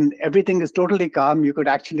 and when everything is totally calm, you could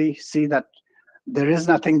actually see that there is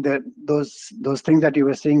nothing, that those things that you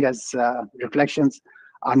were seeing as reflections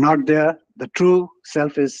are not there. The true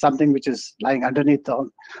self is something which is lying underneath all,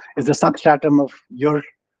 is the substratum of your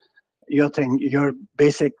thing, your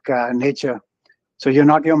basic nature. So you're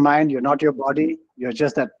not your mind, you're not your body, you're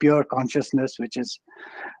just that pure consciousness which is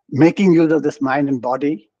making use of this mind and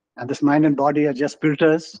body. And this mind and body are just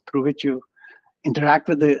filters through which you interact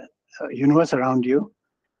with the universe around you.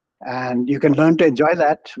 And you can learn to enjoy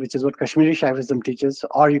that, which is what Kashmiri Shaivism teaches,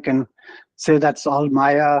 or you can say that's all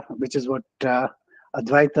Maya, which is what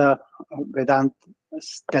Advaita Vedant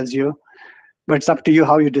tells you. But it's up to you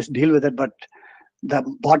how you just deal with it. But the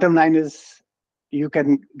bottom line is you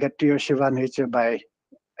can get to your Shiva nature by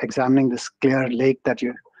examining this clear lake that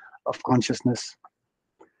you of consciousness.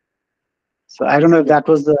 So I don't know if Yeah. that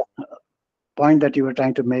was the point that you were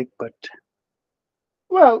trying to make, but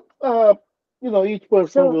Well, each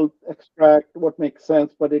person So, will extract what makes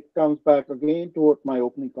sense, but it comes back again to what my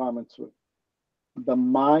opening comments were. The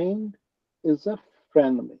mind is a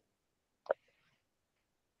frenemy.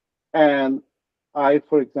 And I,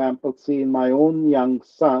 for example, see in my own young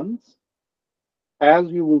sons,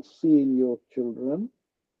 as you will see in your children,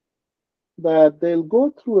 that they'll go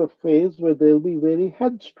through a phase where they'll be very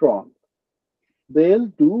headstrong. They'll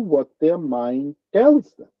do what their mind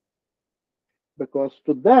tells them. Because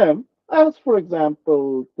to them, as for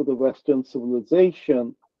example, to the Western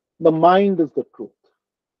civilization, the mind is the truth.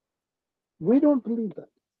 We don't believe that.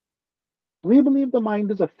 We believe the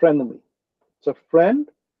mind is a frenemy. It's a friend,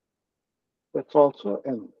 but it's also an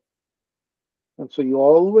enemy. And so you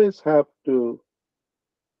always have to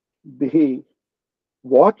be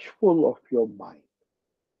watchful of your mind.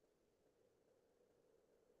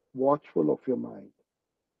 Watchful of your mind.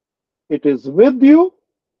 It is with you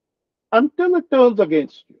until it turns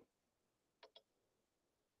against you.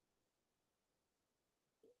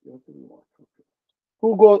 You have to be watchful.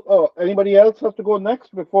 Who goes? Oh, anybody else has to go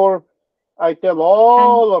next before I tell um,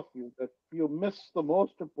 all of you that you missed the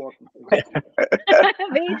most important thing.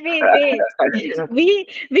 wait.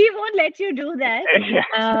 We won't let you do that.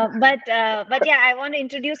 But yeah, I want to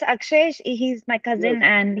introduce Akshay. He's my Yes. cousin,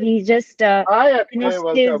 and he just Hi, Akshay. finished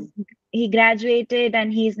his. Welcome. He graduated,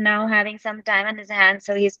 and he's now having some time on his hands.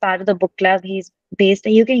 So he's part of the book club. He's based.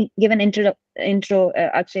 You can give an intro,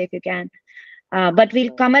 Akshay, if you can. But we'll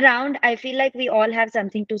Yeah. come around. I feel like we all have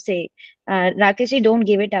something to say. Rakesh, don't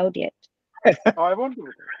give it out yet. Oh, I won't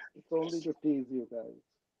do that. It's only to tease you guys.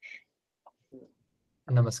 Yeah.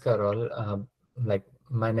 Namaskar all. Like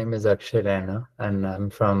my name is Akshay Raina and I'm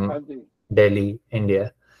from Andy. Delhi,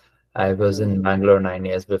 India. I was Hmm. in Bangalore 9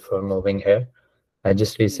 years before moving here. I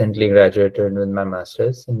just Hmm. recently graduated with my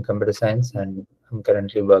master's in computer science and I'm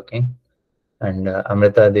currently working. And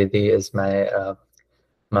Amrita Didi is my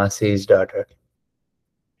Masi's daughter.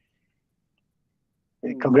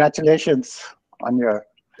 Hmm. congratulations on your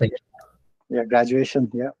Thank, graduation.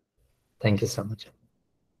 Yeah, thank you so much.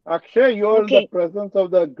 Akshay, you're in the Okay. presence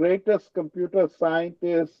of the greatest computer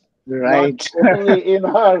scientists, not right. only in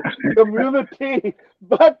our community,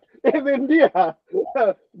 but in India.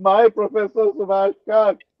 My Professor Subhash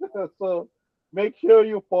Kak. So make sure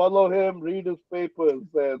you follow him, read his papers,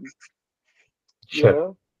 and, you Sure.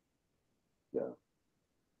 know, yeah.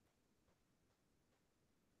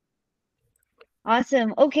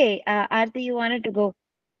 Awesome. Okay. Aarti, you wanted to go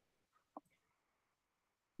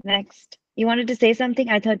next. You wanted to say something?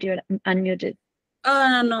 I thought you were unmuted.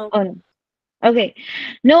 No. Oh, no. Okay.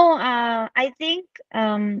 No, I think,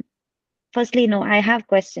 firstly, no, I have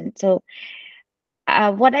questions. So,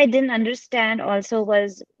 what I didn't understand also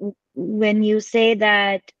was when you say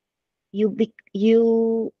that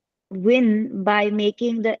you win by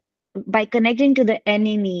connecting to the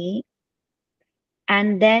enemy,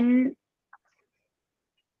 and then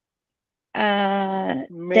the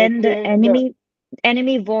Making, yeah,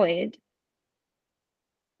 enemy void,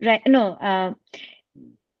 right? No,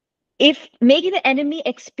 if making the enemy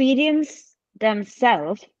experience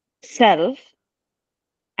themselves self,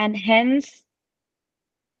 and hence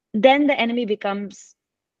then the enemy becomes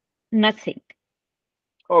nothing,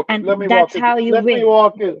 okay, and that's how you win.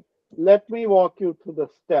 let me walk you through the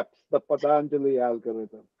steps, the Patanjali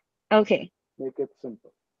algorithm. Okay. Make it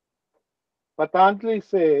simple. Patanjali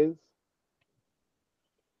says,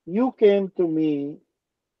 you came to me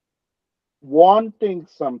wanting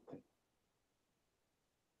something.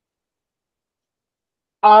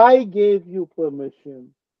 I gave you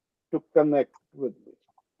permission to connect with me.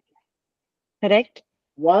 Correct.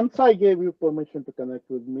 Once I gave you permission to connect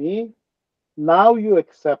with me, now you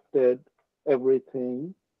accepted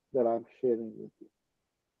everything that I'm sharing with you.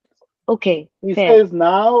 Okay, He fair. says,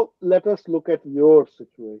 now let us look at your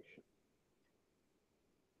situation.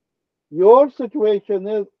 Your situation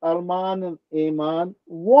is Arman and Aman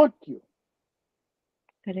want you.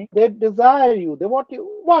 Correct. They desire you. They want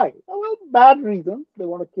you. Why? Well, bad reasons. They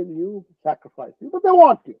want to kill you, sacrifice you, but they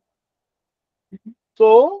want you. Mhm.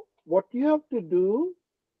 So, what you have to do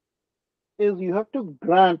is you have to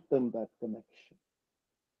grant them that connection.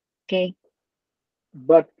 Okay.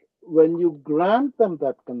 But when you grant them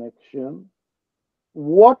that connection,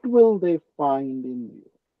 what will they find in you?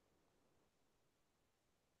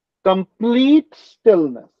 Complete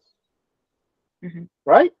stillness, Mhm.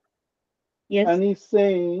 right? Yes. And he's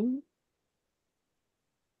saying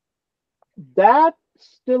that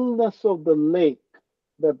stillness of the lake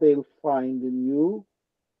that they'll find in you,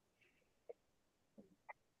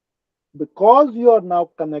 because you are now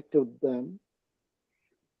connected with them,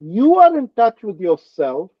 you are in touch with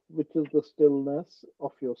yourself, which is the stillness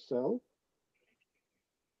of yourself.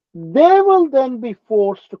 They will then be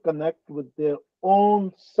forced to connect with their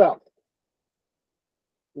own self.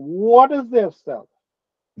 What is their self?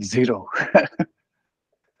 Zero.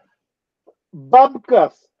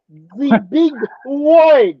 Babkas, the big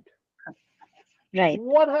void. Right.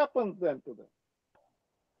 What happens then to them?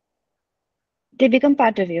 They become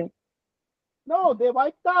part of you. No, they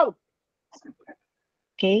wiped out.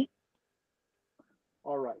 Okay.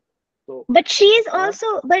 All right. So, But she is Patan-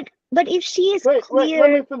 also, but if she is wait, let me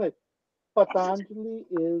clear, finish. Patanjali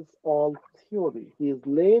is all theory. He's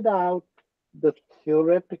laid out the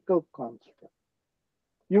theoretical construct.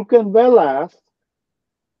 You can well ask,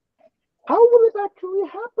 how will it actually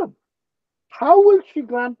happen? How will she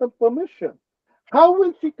grant them permission? How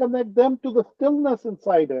will she connect them to the stillness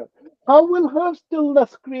inside her? How will her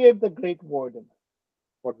stillness create the great void in her?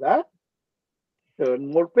 For that, turn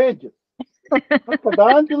more pages. But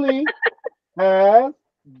Patanjali has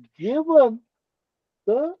given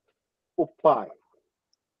the upay.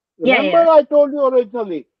 yeah, Remember, yeah. I told you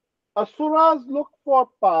originally, Asuras look for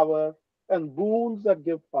power and boons that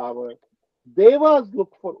give power. Devas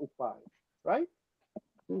look for upay, right?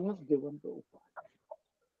 He has given the upay.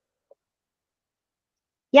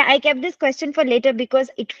 Yeah, I kept this question for later because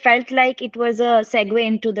it felt like it was a segue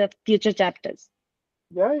into the future chapters.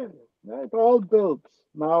 Yeah, it all builds.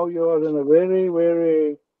 Now you're in a very,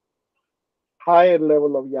 very higher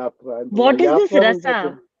level of yatra, and the What is this yatra will get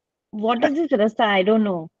rasa? in. What is this rasa? I don't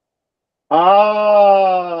know.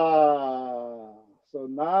 Ah, so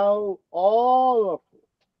now all of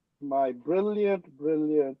my brilliant,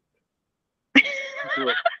 brilliant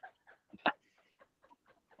group,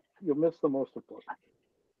 you missed the most important.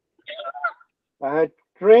 I had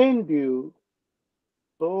trained you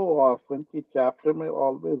so often कि chapter may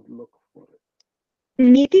always look for it.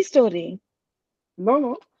 Niti story. No,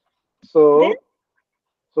 no. Then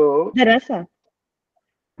So the rasa.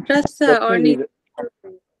 Rasa let me or read it.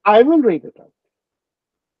 I will read it out.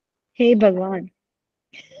 Hey Bhagwan.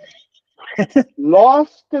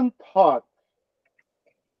 Lost in thought,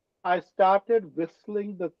 I started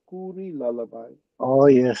whistling the Kuri lullaby. Oh,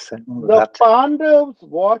 yes, I remember The that. Pandavas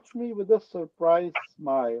watched me with a surprised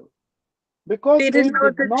smile because they they didn't know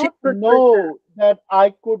did that she not could whistle. know that I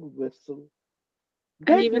could whistle. And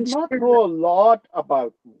They even did she not didn't know a lot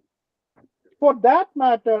about me. For that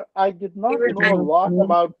matter, I did not even know a lot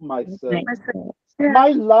about myself. Myself. yeah. My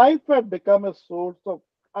life had become a source of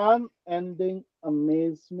unending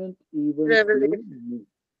amazement even to Revelation. me.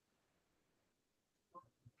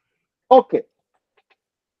 Okay,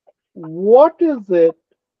 what is it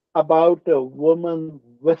about a woman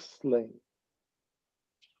whistling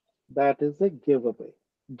that is a giveaway?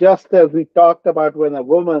 Just as we talked about when a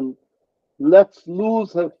woman lets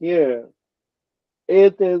loose her hair,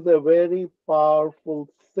 it is a very powerful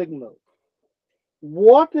signal.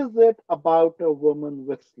 What is it about a woman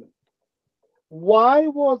whistling? Why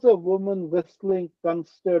was a woman whistling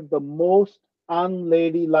considered the most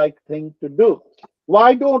unladylike thing to do?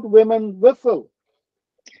 Why don't women whistle?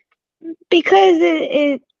 Because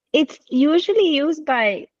it's usually used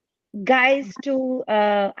by guys to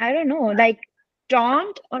I don't know, like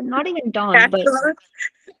taunt, or not even taunt, but Catwalk?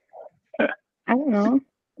 I don't know,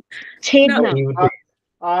 No, chedna. Even I,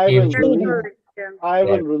 I will even release. Chedna. catwalk, yeah. I yeah.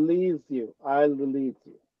 will release you. I'll release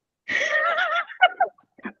you.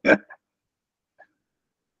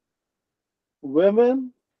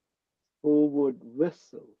 Women who would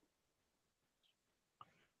whistle.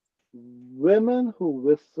 Women who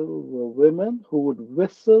whistle were women who would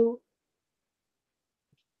whistle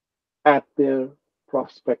at their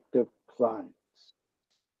prospective clients.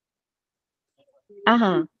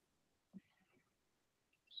 Uh-huh.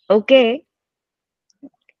 Okay.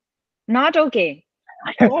 Not okay.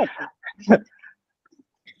 What?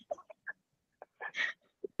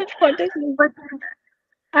 What is this? But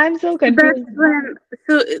I'm so that's confused. when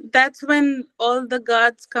that's when all the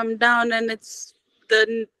guards come down and it's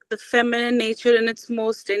the feminine nature in its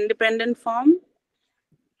most independent form.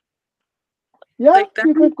 Yeah, Like that.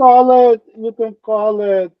 you can call it. You can call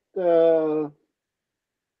it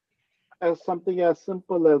as something as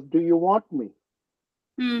simple as "Do you want me?"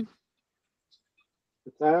 Hmm.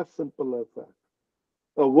 It's as simple as that.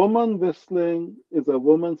 A woman whistling is a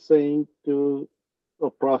woman saying to a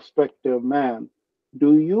prospective man,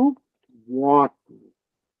 "Do you want me?"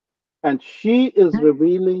 And she is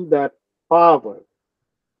revealing that power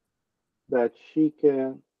that she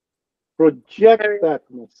can project Very- that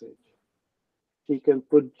message. She can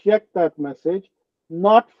project that message,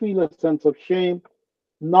 not feel a sense of shame,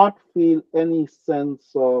 not feel any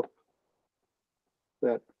sense of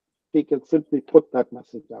that. She can simply put that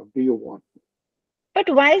message out. Do you want me? But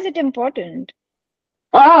why is it important?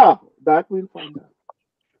 Ah, that we'll find out.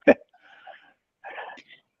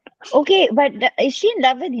 Okay, but is she in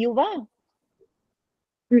love with Yuva?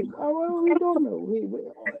 Well, we don't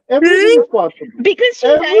know. Everything is possible. Because she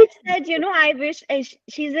Every writes that, I wish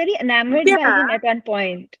she's very enamored by Yeah, him at one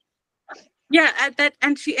point. yeah. At that,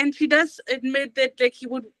 and she does admit that like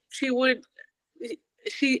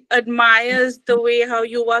she admires the way how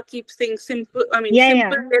Yuva keeps things simple. I mean, Yeah, yeah.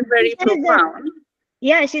 simple and She very says that, profound.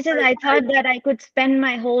 yeah, she says, I I, thought that I could spend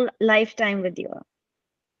my whole lifetime with you.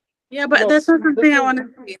 yeah, but look, that's not this something I is want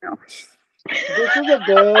to see. this is a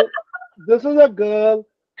girl. This is a girl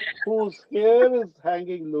whose hair is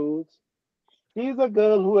hanging loose. She's a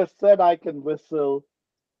girl who has said, "I can whistle."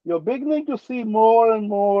 You're beginning to see more and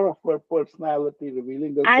more of her personality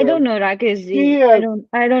revealing I don't herself. know, Rakesh She ji. has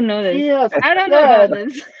I don't know she this. has I don't know about said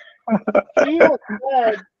this. she has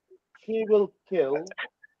said she will kill.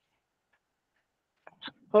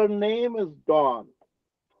 Her name is Dawn.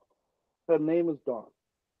 Her name is Dawn.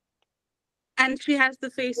 And she has the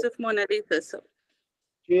face of Mona Lisa. So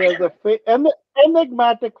She has an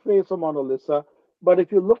enigmatic face of Mona Lisa. But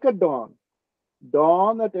if you look at Dawn,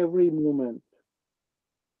 Dawn at every moment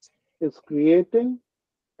is creating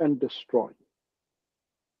and destroying.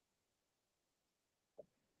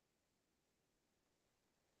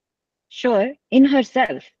 Sure, in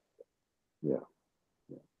herself. Yeah.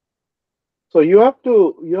 Yeah. So you have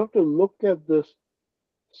to look at this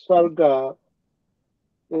Sarga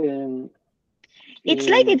in It's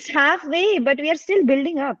like in it's halfway, but we are still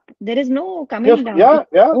building up. There is no coming just down. yeah It's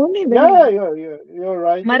yeah only yeah building yeah up. you're मर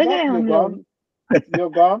rising up. गए You're हम लोग.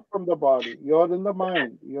 gone from the body. You're in the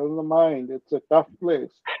mind. You're in the mind. It's a tough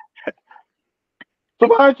place.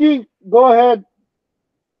 Subhashi, go ahead,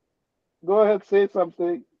 say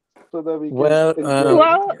something so that we can Well, enjoy.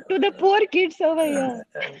 Wow, to the poor kids over here.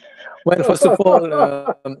 well, first of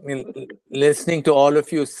all, listening to all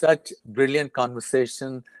of you, such brilliant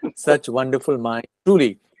conversation, such wonderful mind.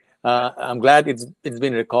 Truly, I'm glad it's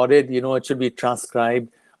been recorded. It should be transcribed.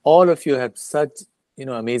 All of you have such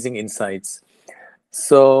amazing insights.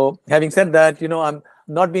 So, having said that, I'm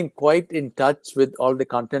not been quite in touch with all the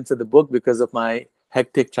contents of the book because of my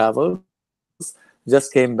hectic travels.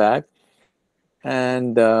 Just came back,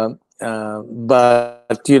 and but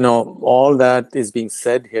all that is being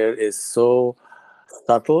said here is so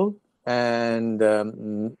subtle, and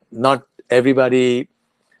not everybody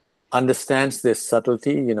understands this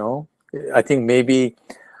subtlety. I think maybe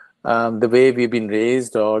the way we've been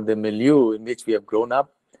raised or the milieu in which we have grown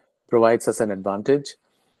up provides us an advantage.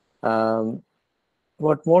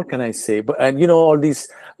 What more can I say? But and all these,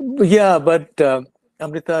 yeah. But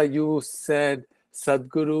Amrita, you said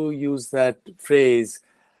Sadhguru used that phrase,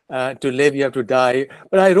 "To live, you have to die."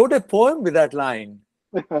 But I wrote a poem with that line.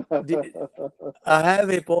 I have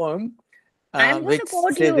a poem I'm going which to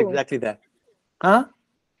quote says you. exactly that. Huh?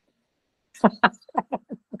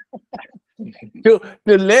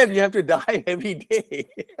 To live, you have to die every day,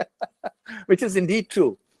 which is indeed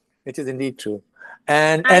true. Which is indeed true,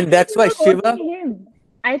 and I thought that's you why were Shiva. quoting him.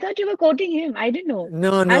 I thought you were quoting him. I didn't know.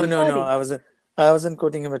 No, no, I'm no, no. sorry. I wasn't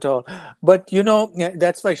quoting him at all. But yeah,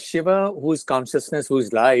 that's why Shiva, who is consciousness, who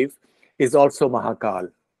is life, is also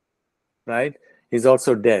Mahakal, right? He's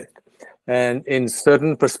also death. And in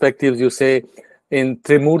certain perspectives, you say, in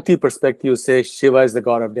Trimurti perspective, you say Shiva is the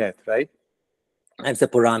god of death, right? That's a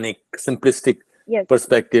Puranic, simplistic Yes.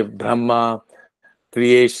 perspective. Brahma,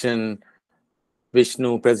 creation,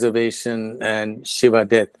 Vishnu, preservation, and Shiva,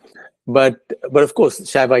 death. But of course,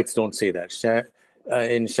 Shaivites don't say that.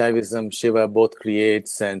 In Shaivism, Shiva both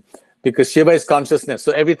creates, and because Shiva is consciousness,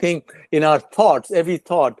 so everything in our thoughts, every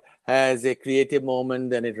thought has a creative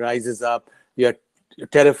moment, and it rises up. You're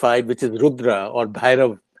terrified, which is Rudra or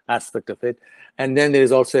Bhairav aspect of it, and then there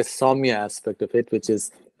is also a Saumya aspect of it, which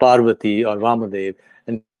is Parvati or Vamadev,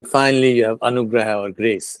 and finally you have Anugraha or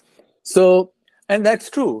grace. So, and that's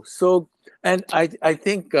true. So, and I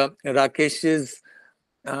think Rakesh's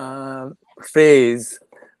phrase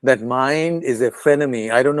that mind is a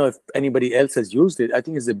frenemy. I don't know if anybody else has used it. I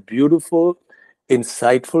think it's a beautiful,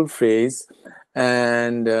 insightful phrase,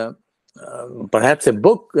 and perhaps a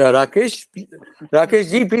book. Rakesh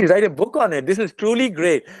ji, please write a book on it. This is truly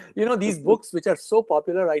great. These books which are so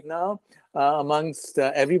popular right now amongst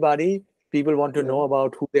everybody. People want to know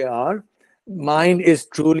about who they are. Mind is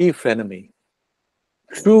truly frenemy.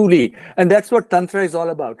 Truly. And that's what Tantra is all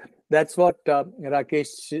about. That's what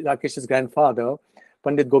Rakesh's grandfather,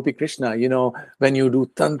 Pandit Gopi Krishna, when you do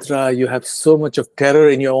Tantra, you have so much of terror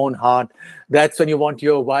in your own heart. That's when you want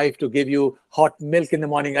your wife to give you hot milk in the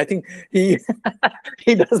morning. I think he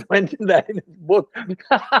he does mention that in his book.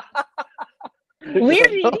 We are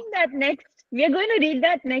reading that next. We are going to read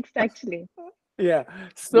that next, actually. Yeah. You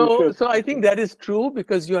So should. I think that is true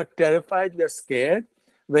because you are terrified, you're scared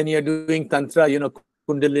when you're doing Tantra,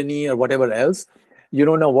 Kundalini or whatever else. You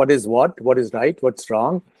don't know what is right, what's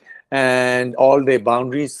wrong, and all the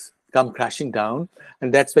boundaries come crashing down,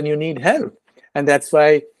 and that's when you need help. And that's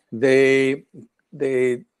why the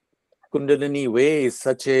Kundalini way is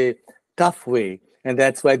such a tough way. And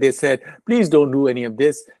that's why they said, please don't do any of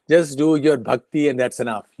this. Just do your bhakti and that's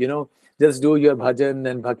enough. Just do your bhajan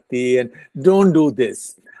and bhakti and don't do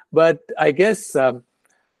this. But I guess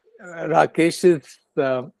Rakesh's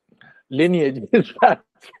lineage is that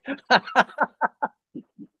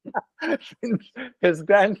since his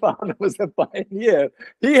grandfather was a pioneer,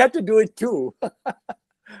 he had to do it too.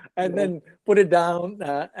 And then put it down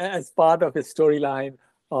as part of his storyline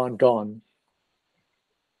on Dawn.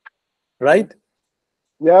 Right?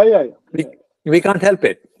 Yeah. We can't help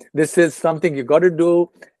it. This is something you got to do.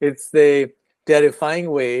 It's the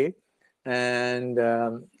terrifying way and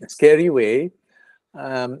scary way.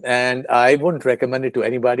 And I wouldn't recommend it to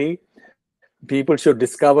anybody. People should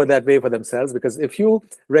discover that way for themselves, because if you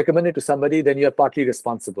recommend it to somebody, then you're partly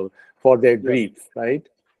responsible for their grief, right?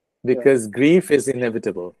 Because grief is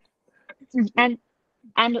inevitable. And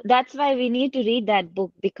that's why we need to read that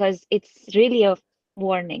book, because it's really a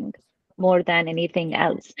warning more than anything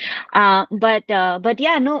else. But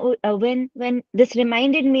yeah, no. When this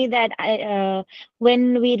reminded me that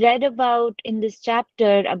when we read about in this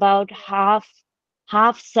chapter about half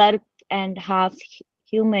Sark and half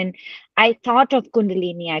human, I thought of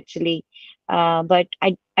Kundalini actually. But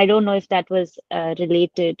I don't know if that was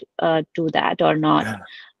related to that or not.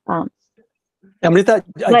 Um, Amrita,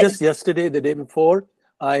 but just yesterday, the day before,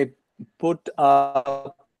 I put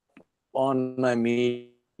up on my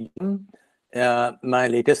Medium my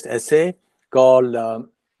latest essay called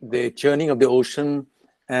The Churning of the Ocean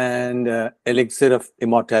and Elixir of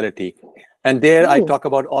Immortality. And there I talk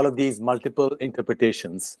about all of these multiple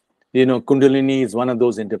interpretations. Kundalini is one of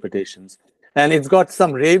those interpretations. And it's got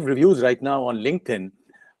some rave reviews right now on LinkedIn.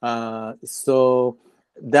 So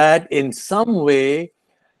that in some way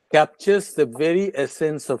captures the very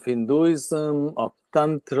essence of Hinduism, of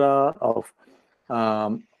Tantra, of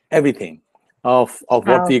everything, of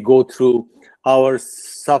what we go through, our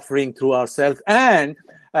suffering through ourselves. And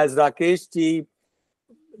as Rakesh ji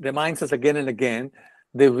reminds us again and again,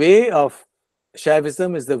 the way of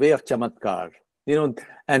Shaivism is the way of Chamatkar.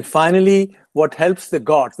 And finally, what helps the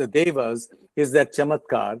gods, the devas, is that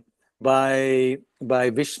Chamatkar, by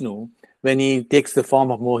Vishnu when he takes the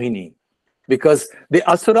form of Mohini, because the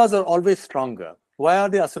asuras are always stronger. Why are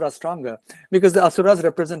the asuras stronger? Because the asuras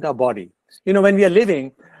represent our body. When we are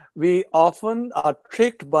living, we often are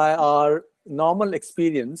tricked by our normal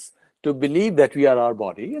experience to believe that we are our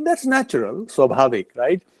body, and that's natural, swabhavik,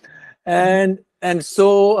 right? And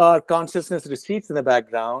so our consciousness recedes in the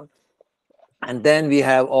background, and then we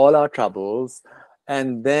have all our troubles.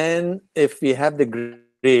 And then if we have the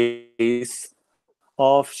grace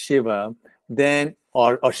of Shiva, then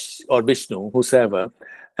or Vishnu, whosoever,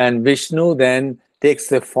 and Vishnu then takes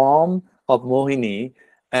the form of Mohini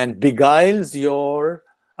and beguiles your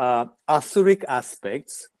asuric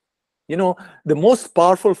aspects. The most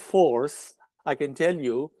powerful force, I can tell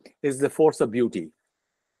you, is the force of beauty.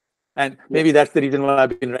 And Yeah. maybe that's the reason why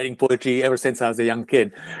I've been writing poetry ever since I was a young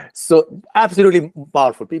kid. So absolutely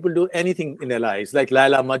powerful. People do anything in their lives, like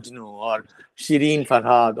Laila Majnu or Shireen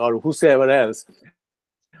Farhad or whosoever else.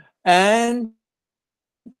 And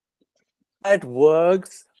that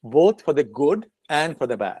works both for the good and for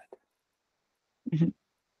the bad.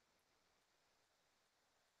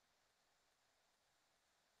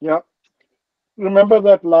 Yeah. Remember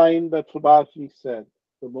that line that Subhashi said,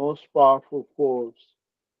 the most powerful force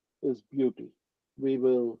is beauty. We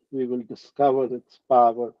will discover its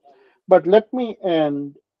power. But let me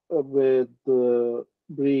end with the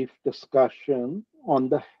brief discussion on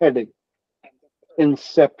the heading,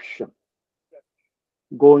 inception,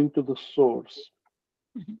 going to the source.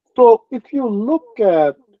 So if you look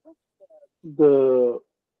at the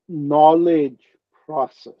knowledge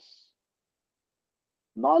process,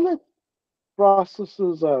 knowledge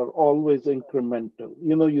processes are always incremental.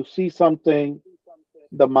 You see something,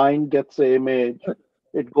 the mind gets the image,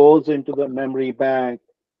 it goes into the memory bank,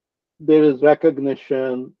 there is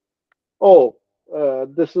recognition. Oh,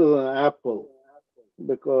 this is an apple,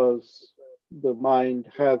 because the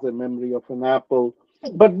mind has a memory of an apple.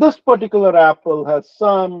 But this particular apple has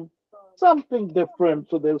something different,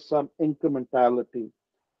 so there's some incrementality.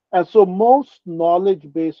 And so most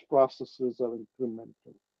knowledge-based processes are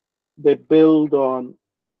incremental. They build on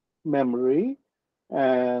memory,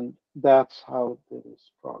 and that's how there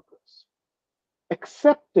is progress.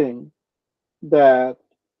 Accepting that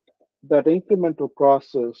that incremental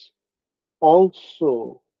process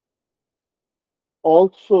also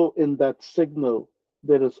in that signal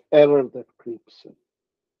there is error that creeps in.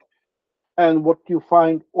 And what you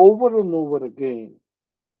find over and over again,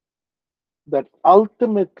 that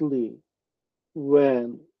ultimately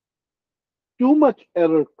when too much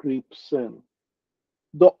error creeps in,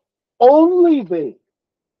 the only way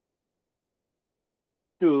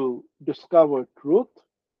to discover truth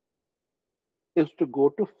is to go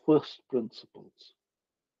to first principles.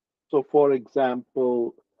 So, for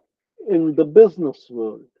example, in the business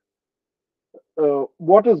world,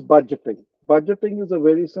 what is budgeting? Budgeting is a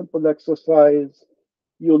very simple exercise.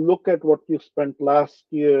 You look at what you spent last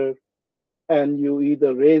year and you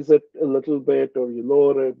either raise it a little bit or you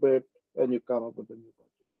lower it a bit and you come up with a new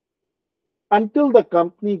budget until the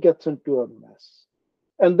company gets into a mess.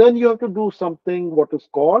 And then you have to do something what is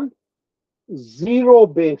called zero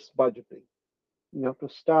based budgeting. You have to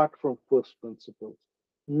start from first principles.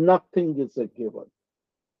 Nothing is a given.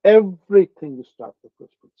 Everything you start with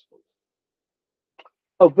first principles.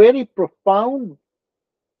 A very profound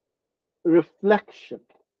reflection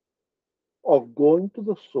of going to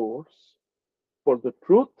the source for the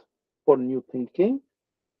truth, for new thinking,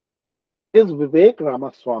 is Vivek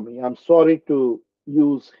Ramaswamy. I'm sorry to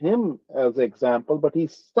use him as an example, but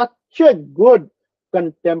he's such a good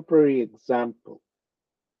contemporary example.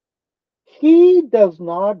 He does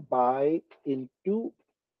not buy into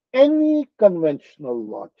any conventional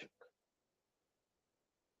logic.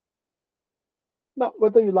 Now,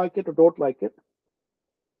 whether you like it or don't like it,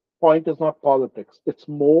 point is not politics. It's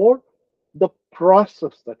more the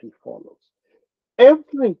process that he follows.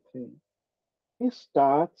 Everything he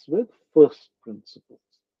starts with first principles.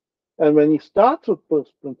 And when he starts with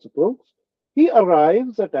first principles, he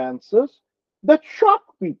arrives at answers that shock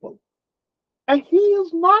people. And he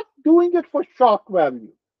is not doing it for shock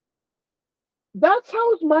value. That's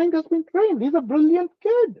how his mind has been trained. He's a brilliant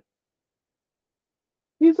kid.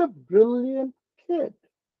 He's a brilliant kid.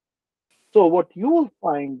 So, what you will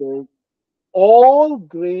find is all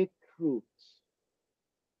great truths,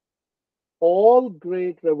 all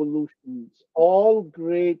great revolutions, all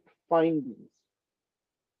great findings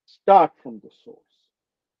start from the source.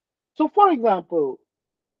 So, for example,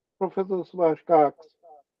 Professor Subhash Kak's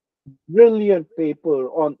brilliant paper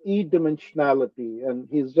on e-dimensionality, and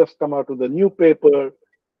he's just come out with a new paper,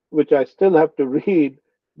 which I still have to read,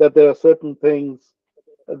 that there are certain things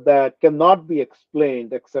that cannot be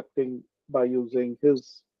explained excepting by using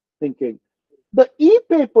his thinking. The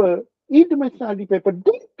e-paper, e-dimensionality paper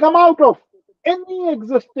didn't come out of any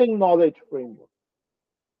existing knowledge framework,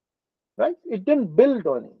 right? It didn't build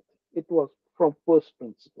on it. It was from first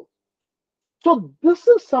principles. So this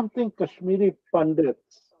is something Kashmiri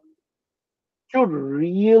Pandits should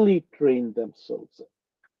really train themselves in.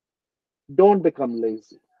 Don't become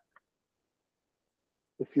lazy.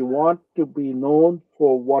 If you want to be known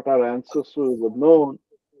for what our ancestors were known,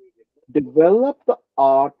 develop the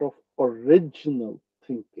art of original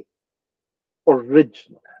thinking,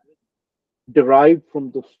 original, derived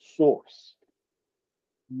from the source,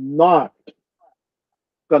 not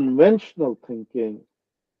conventional thinking,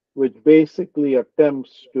 which basically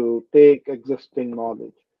attempts to take existing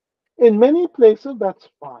knowledge. In many places, that's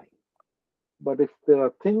fine. But if there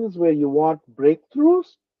are things where you want breakthroughs,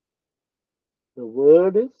 the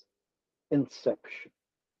word is inception.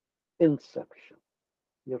 Inception.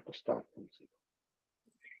 You have to start from zero.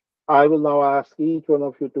 I will now ask each one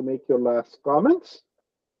of you to make your last comments,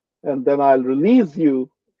 and then I'll release you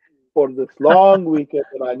for this long weekend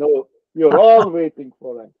that I know you're all waiting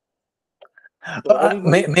for it. So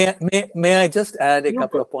May, anybody, may, may I just add a you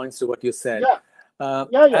couple go. of points to what you said? Yeah,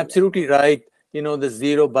 yeah. Absolutely right. The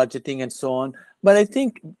zero budgeting and so on. But I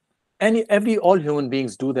think all human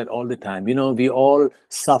beings do that all the time. We all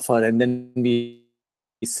suffer and then we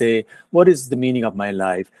say, what is the meaning of my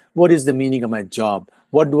life? What is the meaning of my job?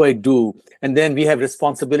 What do I do? And then we have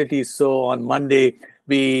responsibilities. So on Monday,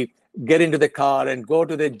 we get into the car and go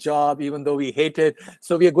to the job, even though we hate it.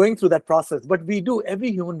 So we are going through that process. But we do,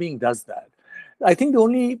 every human being does that. I think the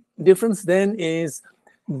only difference then is,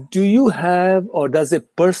 do you have or does a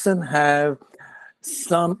person have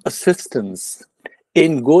some assistance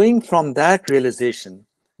in going from that realization,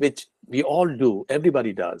 which we all do,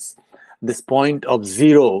 everybody does, this point of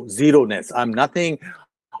zeroness. I'm nothing.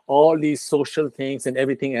 All these social things and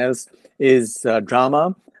everything else is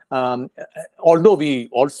drama. Although we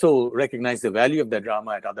also recognize the value of the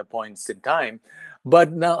drama at other points in time.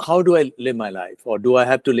 But now, how do I live my life? Or do I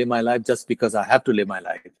have to live my life just because I have to live my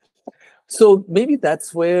life? So maybe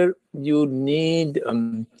that's where you need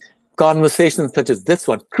conversations such as this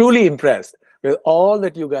one. Truly impressed with all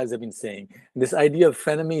that you guys have been saying. This idea of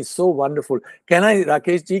frenemy is so wonderful.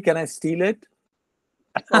 Rakesh ji, can I steal it?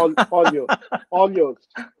 All yours, all yours.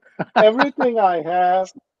 Everything I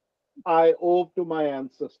have, I owe to my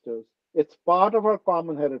ancestors. It's part of our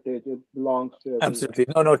common heritage. It belongs to everyone. Absolutely.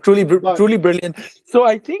 No, truly, But truly brilliant. So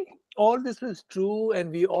I think all this is true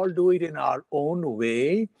and we all do it in our own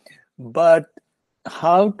way. But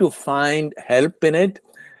how to find help in it,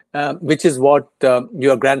 which is what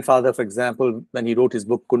your grandfather, for example, when he wrote his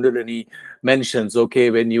book Kundalini, mentions.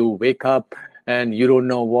 Okay, when you wake up and you don't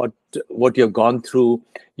know what you've gone through,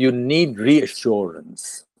 you need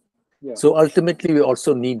reassurance. yeah, So ultimately, we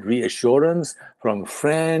also need reassurance from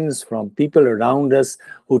friends, from people around us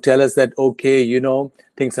who tell us that, okay,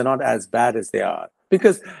 things are not as bad as they are.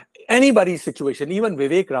 Because anybody's situation, even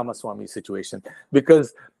Vivek Ramaswamy's situation,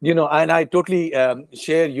 because, and I totally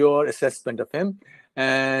share your assessment of him.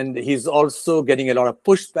 And he's also getting a lot of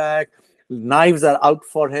pushback. Knives are out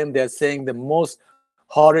for him. They're saying the most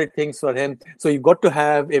horrid things for him. So you've got to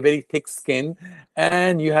have a very thick skin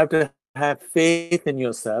and you have to have faith in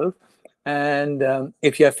yourself. And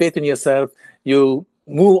if you have faith in yourself, you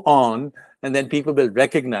move on, and then people will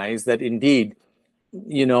recognize that indeed,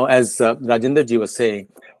 as Rajendra ji was saying,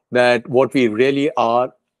 that what we really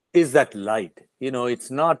are is that light.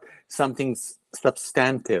 It's not something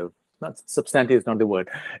substantive. Not substantive is not the word.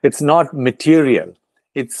 It's not material.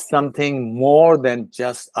 It's something more than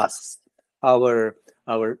just us, our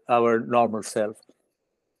normal self.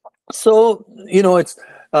 So, it's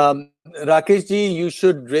Rakesh ji, you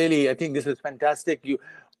should really, I think this is fantastic.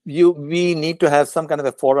 We need to have some kind of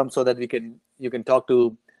a forum so that you can talk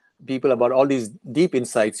to people about all these deep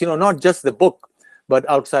insights, not just the book, but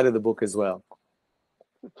outside of the book as well.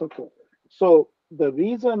 it's okay. So the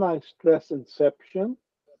reason I stress inception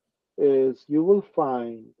is you will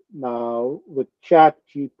find now with chat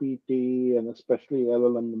GPT and especially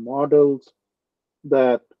LLM models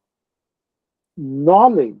that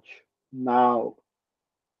knowledge now,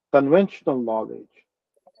 conventional knowledge,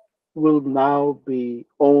 will now be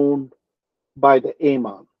owned by the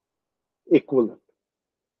AMAN equivalent,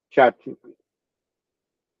 chat GPT.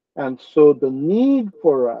 And so the need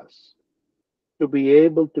for us to be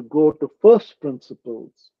able to go to first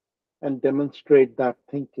principles and demonstrate that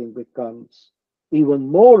thinking becomes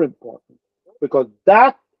even more important because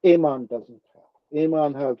that Aman doesn't have.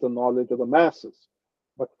 Aman has the knowledge of the masses,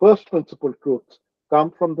 but first principle truths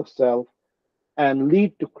come from the self and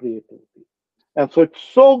lead to creativity. And so it's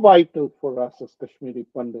so vital for us as Kashmiri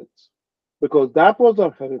Pandits, because that was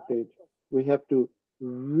our heritage. We have to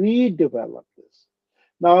redevelop this.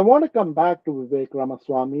 Now, I want to come back to Vivek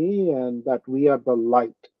Ramaswamy and that we are the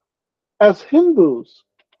light. As Hindus,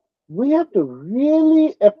 we have to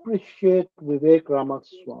really appreciate Vivek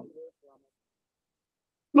Ramaswamy.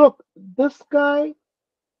 Look, this guy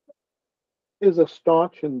is a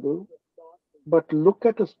staunch Hindu, but look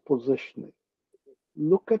at his positioning.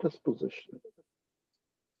 Look at his positioning.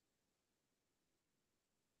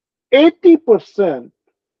 80%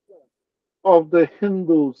 of the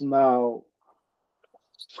Hindus now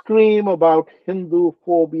scream about Hindu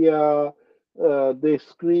phobia, they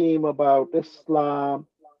scream about Islam,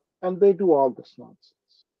 and they do all this nonsense.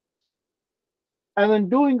 And in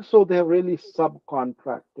doing so, they have really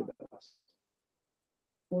subcontracted us.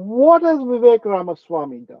 What has Vivek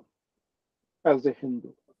Ramaswamy done as a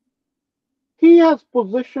Hindu? He has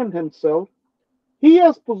positioned himself, he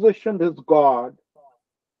has positioned his God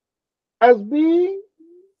as being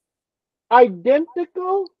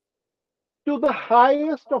identical to the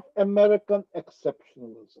highest of American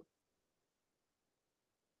exceptionalism.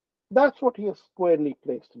 That's what he has squarely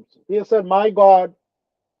placed himself. He has said, my God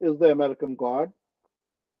is the American God,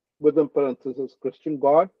 within parentheses, Christian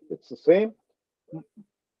God. It's the same.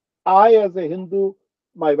 I, as a Hindu,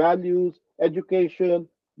 my values, education,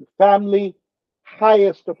 family,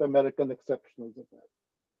 highest of American exceptionalism.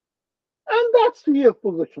 And that's his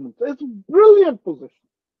position. It's a brilliant position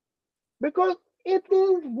because it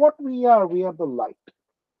is what we are. We are the light.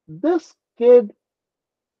 This kid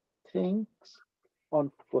thinks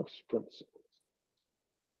on first principles.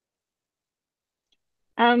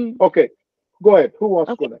 Um, Okay, go ahead. Who wants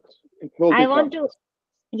to okay. go next? In closing I want to, comments.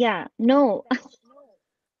 yeah, no,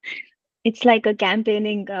 it's like a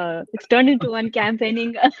campaigning, it's turned into one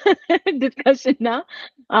campaigning discussion now.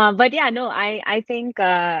 But yeah, no, I think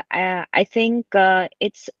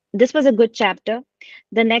this was a good chapter.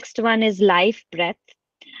 The next one is life breath.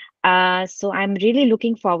 So I'm really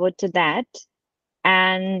looking forward to that.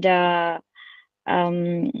 And I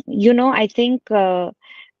think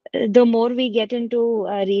the more we get into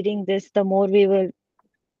reading this, the more we will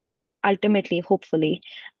ultimately, hopefully,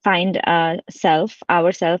 find ourself,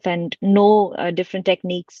 and know different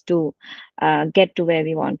techniques to get to where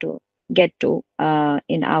we want to get to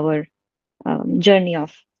in our journey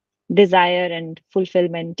of desire and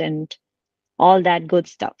fulfillment and all that good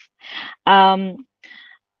stuff.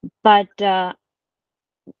 But I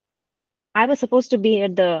was supposed to be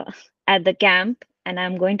at the camp, and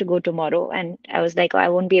I'm going to go tomorrow. And I was like, oh, I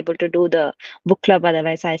won't be able to do the book club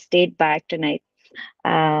otherwise. I stayed back tonight.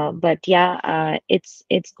 But yeah, it's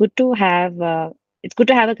good to have a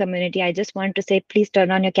community. I just want to say, please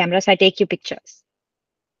turn on your camera so I take you pictures.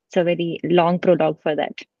 It's a very long prologue for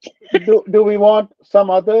that. Do we want some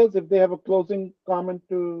others if they have a closing comment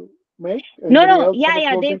to make? No, Anybody else have a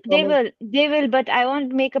yeah, closing comment? they will, but I want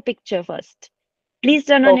to make a picture first. Please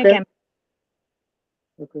turn on your Okay. camera.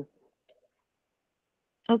 Okay.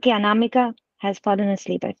 Okay, Anamika has fallen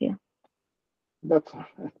asleep, I feel. That's a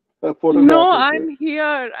No, photograph is there. I'm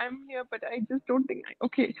here. I'm here, but I just don't think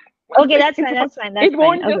okay. One Okay, sec. that's fine, that's fine, that's It fine.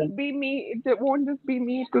 won't Okay. just be me. It won't just be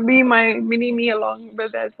me. It will be my mini me along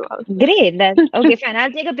with as well. Great. That's okay, fine.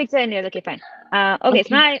 I'll take a picture in here. Okay, fine. Okay, Okay.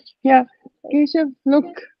 smile. Yeah. Keshav, look.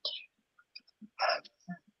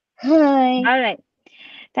 Hi. All right.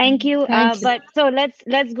 Thank you. Thank you. But so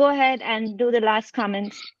let's go ahead and do the last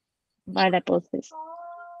comments while I post this.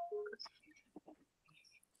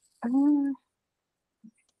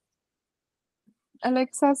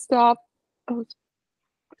 Alexa, stop. Oh,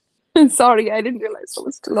 sorry, I didn't realize I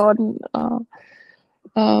was still on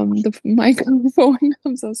the microphone.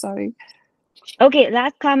 I'm so sorry. Okay,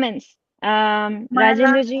 last comments.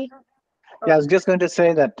 Rajendra ji. Yeah, I was just going to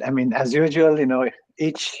say that, I mean, as usual,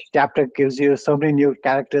 each chapter gives you so many new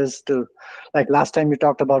characters to, like last time we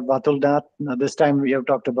talked about Vatulnath. Now this time we have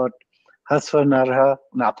talked about Hasva Narha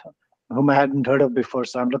Nath, whom I hadn't heard of before.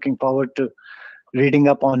 So I'm looking forward to reading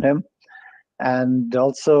up on him. And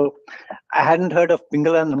also, I hadn't heard of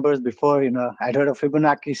Pingala numbers before. I'd heard of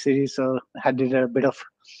Fibonacci series, so I did a bit of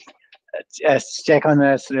check on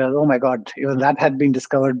it. Oh my God, even that had been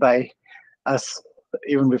discovered by us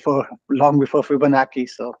even long before Fibonacci.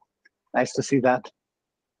 So nice to see that.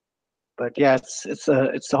 But yeah,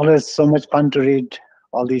 it's always so much fun to read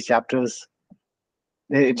all these chapters.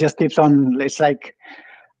 It just keeps on. It's like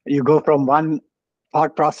you go from one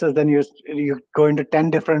thought process, then you go into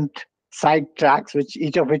 10 different side tracks, which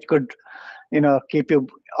each of which could keep you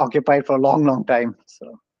occupied for a long, long time.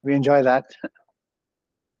 So we enjoy that.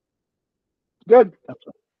 Good.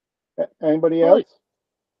 Anybody Cool. else?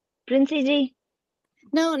 Princey ji.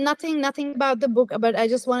 No, nothing about the book, but I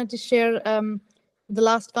just wanted to share the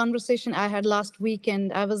last conversation I had last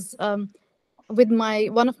weekend. I was with my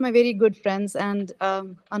one of my very good friends, and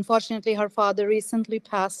unfortunately, her father recently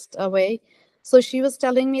passed away. So she was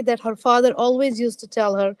telling me that her father always used to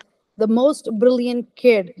tell her the most brilliant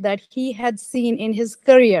kid that he had seen in his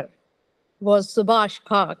career was Subhash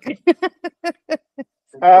Kak.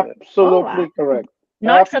 Oh, wow. Absolutely correct.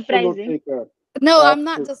 Not surprising. Absolutely correct. No, I'm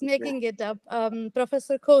not just Absolutely correct. making it up.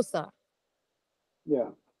 Professor Kosa, Yeah.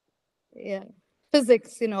 yeah,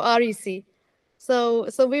 physics, REC. So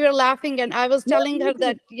we were laughing, and I was You're telling her muted.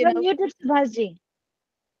 that You're muted, Subhash ji.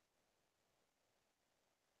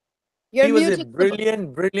 you're He was a muted.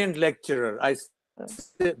 brilliant, brilliant lecturer.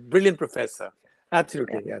 Brilliant professor.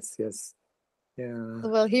 Absolutely, yes, yes. Yeah.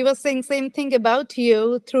 Well, he was saying same thing about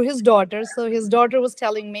you through his daughter. So his daughter was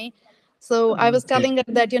telling me. So I was Okay. telling her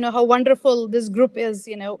that how wonderful this group is,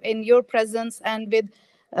 in your presence and with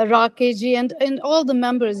Rakesh and all the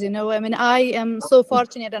members. I mean, I am so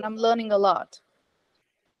fortunate and I'm learning a lot.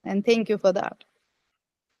 And thank you for that.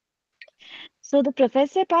 So the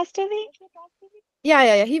professor passed away?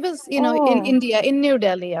 Yeah. He was, in Oh, India, in New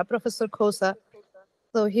Delhi, Professor Khosa.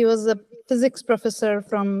 So he was a physics professor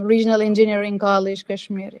from Regional Engineering College,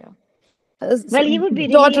 Kashmir. Yeah. well, he would be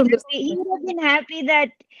really Daughter was. happy. He would have been happy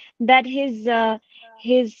that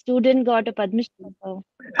his student got a Padma Shri. So,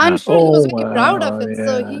 I'm sure he was Oh, very proud of wow, it.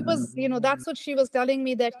 So he yeah. was, that's what she was telling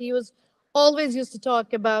me, that he was always used to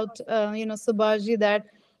talk about, Subhaji, that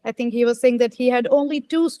I think he was saying that he had only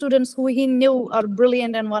two students who he knew are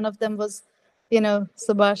brilliant, and one of them was,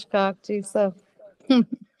 Subhash Kakji. So,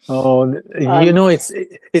 Oh, And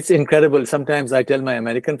it's incredible. Sometimes I tell my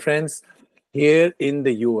American friends here in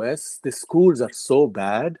the US, the schools are so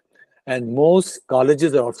bad, and most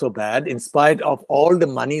colleges are also bad, in spite of all the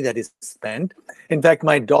money that is spent. In fact,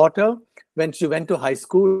 my daughter, when she went to high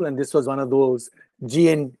school, and this was one of those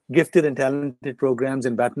GN gifted and talented programs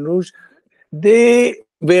in Baton Rouge, they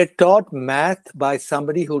were taught math by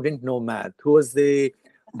somebody who didn't know math, who was the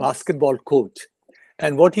basketball coach.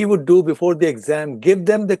 And what he would do before the exam, give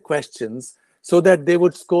them the questions so that they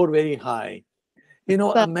would score very high.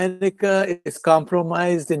 but America is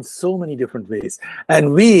compromised in so many different ways.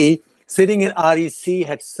 And we, sitting in REC,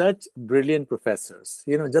 had such brilliant professors.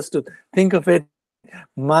 Just to think of it,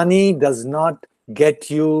 money does not get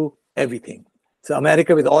you everything. So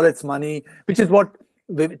America, with all its money, which is what,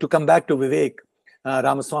 to come back to Vivek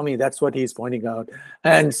Ramaswamy, that's what he's pointing out.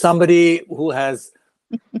 And somebody who has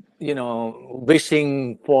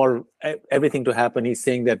wishing for everything to happen. He's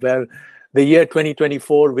saying that, well, the year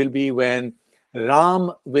 2024 will be when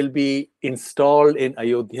Ram will be installed in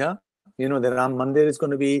Ayodhya. The Ram Mandir is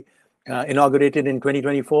going to be inaugurated in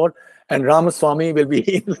 2024, and Ramaswamy will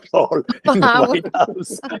be installed in the wow, White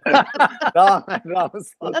House. Ram and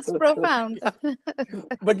Ramaswamy. that's profound.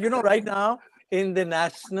 But right now, in the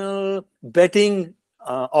national betting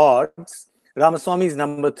odds, Ramaswamy is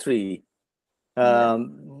number 3. Yeah.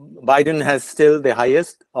 Biden has still the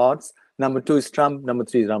highest odds. Number 2 is Trump. Number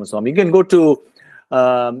 3 is Ramaswamy. You can go to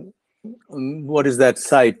what is that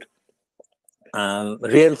site?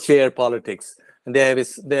 Real Clear Politics, and they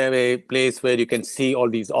have a place where you can see all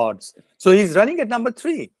these odds. So he's running at number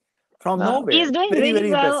 3 from Wow. he's nowhere. doing Very, really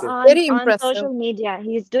very well impressive. Very on impressive. social media.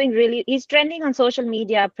 He's trending on social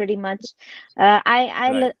media pretty much.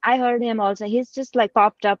 Right. I heard him also. He's just like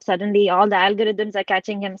popped up suddenly. All the algorithms are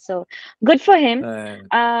catching him. So good for him.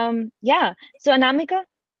 Yeah. So Anamika,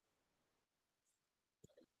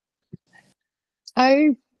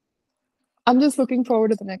 I I'm just looking forward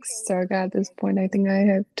to the next Sarga at this point. I think I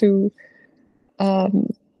have to. Um,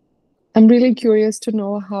 I'm really curious to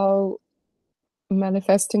know how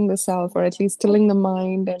manifesting the self, or at least stilling the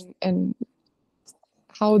mind, and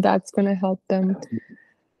how that's going to help them,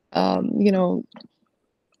 you know,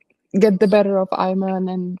 get the better of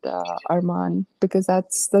Ayman and Arman, because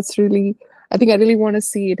that's really. I think I really want to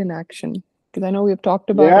see it in action, because I know we've talked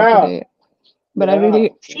about it yeah, today, but I yeah.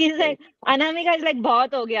 really. she's like Anamika is like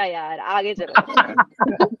बहुत हो गया यार आगे चलो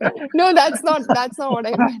No, that's not what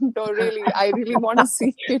I meant. Or really, I really want to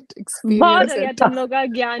see it, बहुत experience हो गया it. तुम लोग का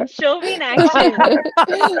ज्ञान show me in action.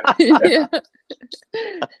 Yeah.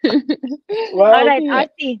 All Well, right, Yeah.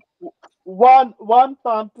 Aarti. one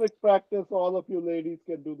tantric practice all of you ladies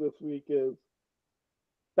can do this week is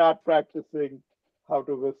start practicing how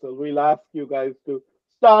to whistle. We'll ask you guys to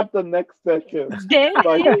start the next session There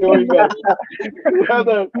by is showing us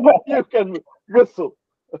whether you can whistle.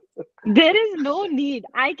 there is no need.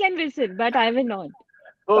 I can whistle, but I will not.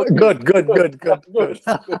 Okay, Good, good, good, good, good, good,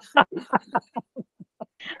 good. good.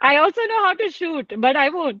 I also know how to shoot, but I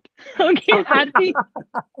won't. Okay, Aarti.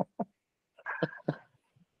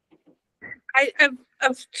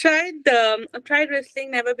 I've tried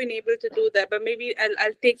wrestling, never been able to do that, but maybe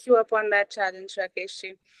I'll take you up on that challenge, Rakesh,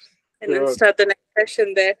 and then Sure. start the next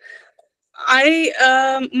session there.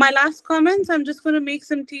 My last comments, I'm just going to make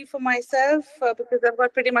some tea for myself because I've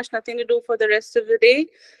got pretty much nothing to do for the rest of the day.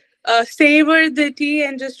 Savor the tea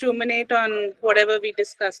and just ruminate on whatever we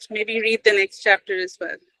discussed. Maybe read the next chapter as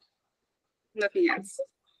well. Nothing else.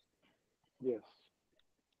 Yes.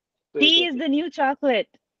 Tea is the new chocolate.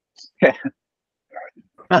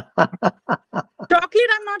 Chocolate,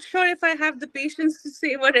 I'm not sure if I have the patience to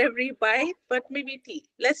savor every bite, but maybe tea.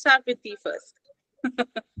 Let's start with tea first.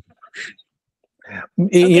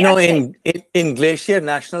 You know, Akshay. in Glacier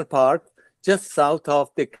National Park, just south of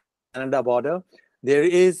the Canada border, there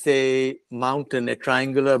is a mountain, a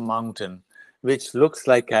triangular mountain, which looks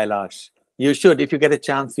like Kailash. You should, if you get a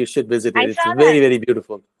chance, you should visit I it. It's saw very, that. very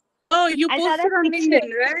beautiful. Oh, you I saw posted that on picture.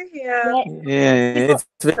 LinkedIn, right? Yeah. Yeah, it's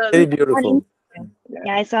very beautiful.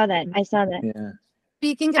 Yeah, I saw that. I saw that. Yeah.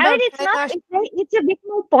 Speaking I about mean, it's not. Kailash, It's a bit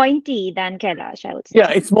more pointy than Kailash, I would say. Yeah,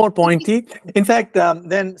 it's more pointy. In fact,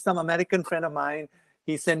 then some American friend of mine,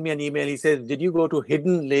 he sent me an email. He says, "Did you go to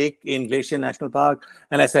Hidden Lake in Glacier National Park?"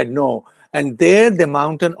 And I said, "No." And there, the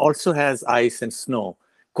mountain also has ice and snow,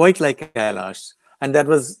 quite like Kailash. And that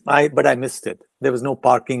was but I missed it. There was no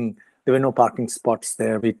parking. There were no parking spots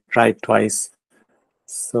there. We tried twice.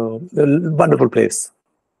 So, a wonderful place.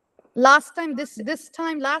 last time,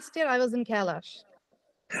 last year, I was in Kailash.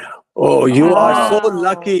 Oh, you are so Wow.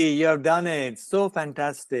 lucky. You have done it. So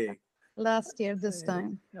fantastic. Last year, this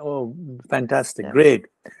time. Oh, fantastic. Great.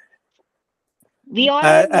 We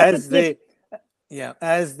always make a As trip.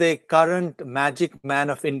 as the current magic man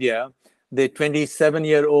of India, the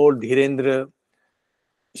 27-year-old Dhirendra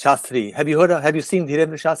Shastri. Have you seen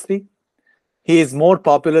Dhirendra Shastri? He is more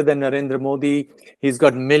popular than Narendra Modi. He's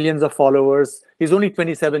got millions of followers. He's only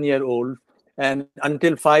 27-year-old. And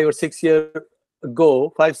until 6 years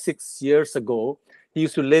ago, he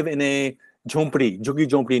used to live in a jhumpri, jhuggi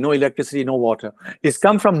jhumpri, no electricity, no water. He's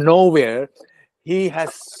come from nowhere. He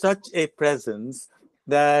has such a presence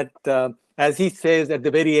that, as he says at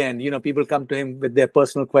the very end, people come to him with their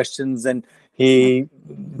personal questions, and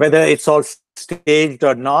whether it's all staged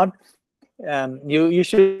or not, you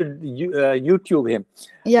should YouTube him.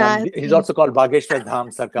 Yeah, He's also called Bageshwar Dham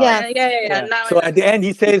Sarkar. yeah. Yeah. Now So at the end,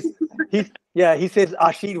 he says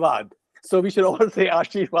Ashirwad. So we should all say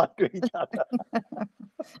Ashirwad to each other.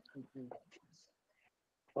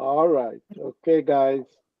 All right. Okay, guys.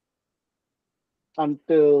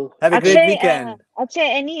 Until Have a great Akshay, weekend. Akshay,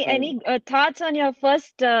 any thoughts on your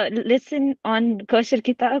first listen on Kashmir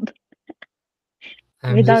Kitab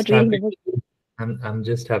I'm without just reading the happy. book? I'm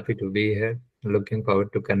just happy to be here. Looking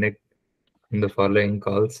forward to connect in the following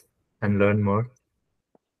calls and learn more.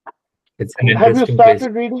 It's an have you interesting place.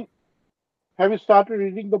 started reading? Have you started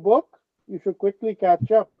reading the book? You should quickly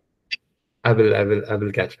catch up. I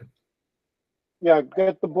will catch up. Yeah,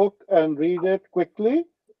 get the book and read it quickly,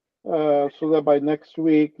 so that by next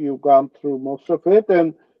week you've gone through most of it.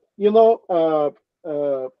 And you know,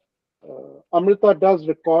 Amrita does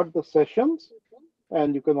record the sessions,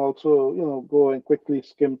 and you can also go and quickly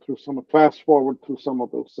skim through fast forward through some of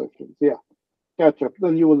those sessions. Yeah, catch up.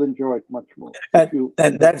 Then you will enjoy it much more.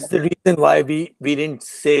 And that's the reason why we didn't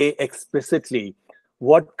say explicitly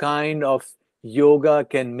what kind of yoga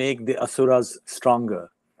can make the asuras stronger.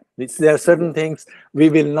 There are certain things we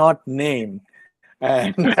will not name,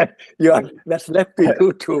 and that's left to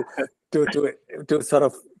you to sort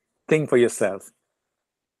of think for yourself.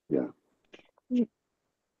 Yeah.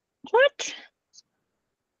 What?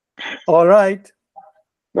 All right.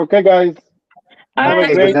 Okay, guys. All Have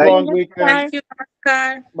right. a great night. long Namaskar. weekend. Thank you,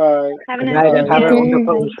 Namaskar. Bye. Have a Good nice night and have a weekend.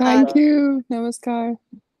 wonderful. Bye. Thank you. Namaskar.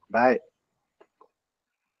 Bye.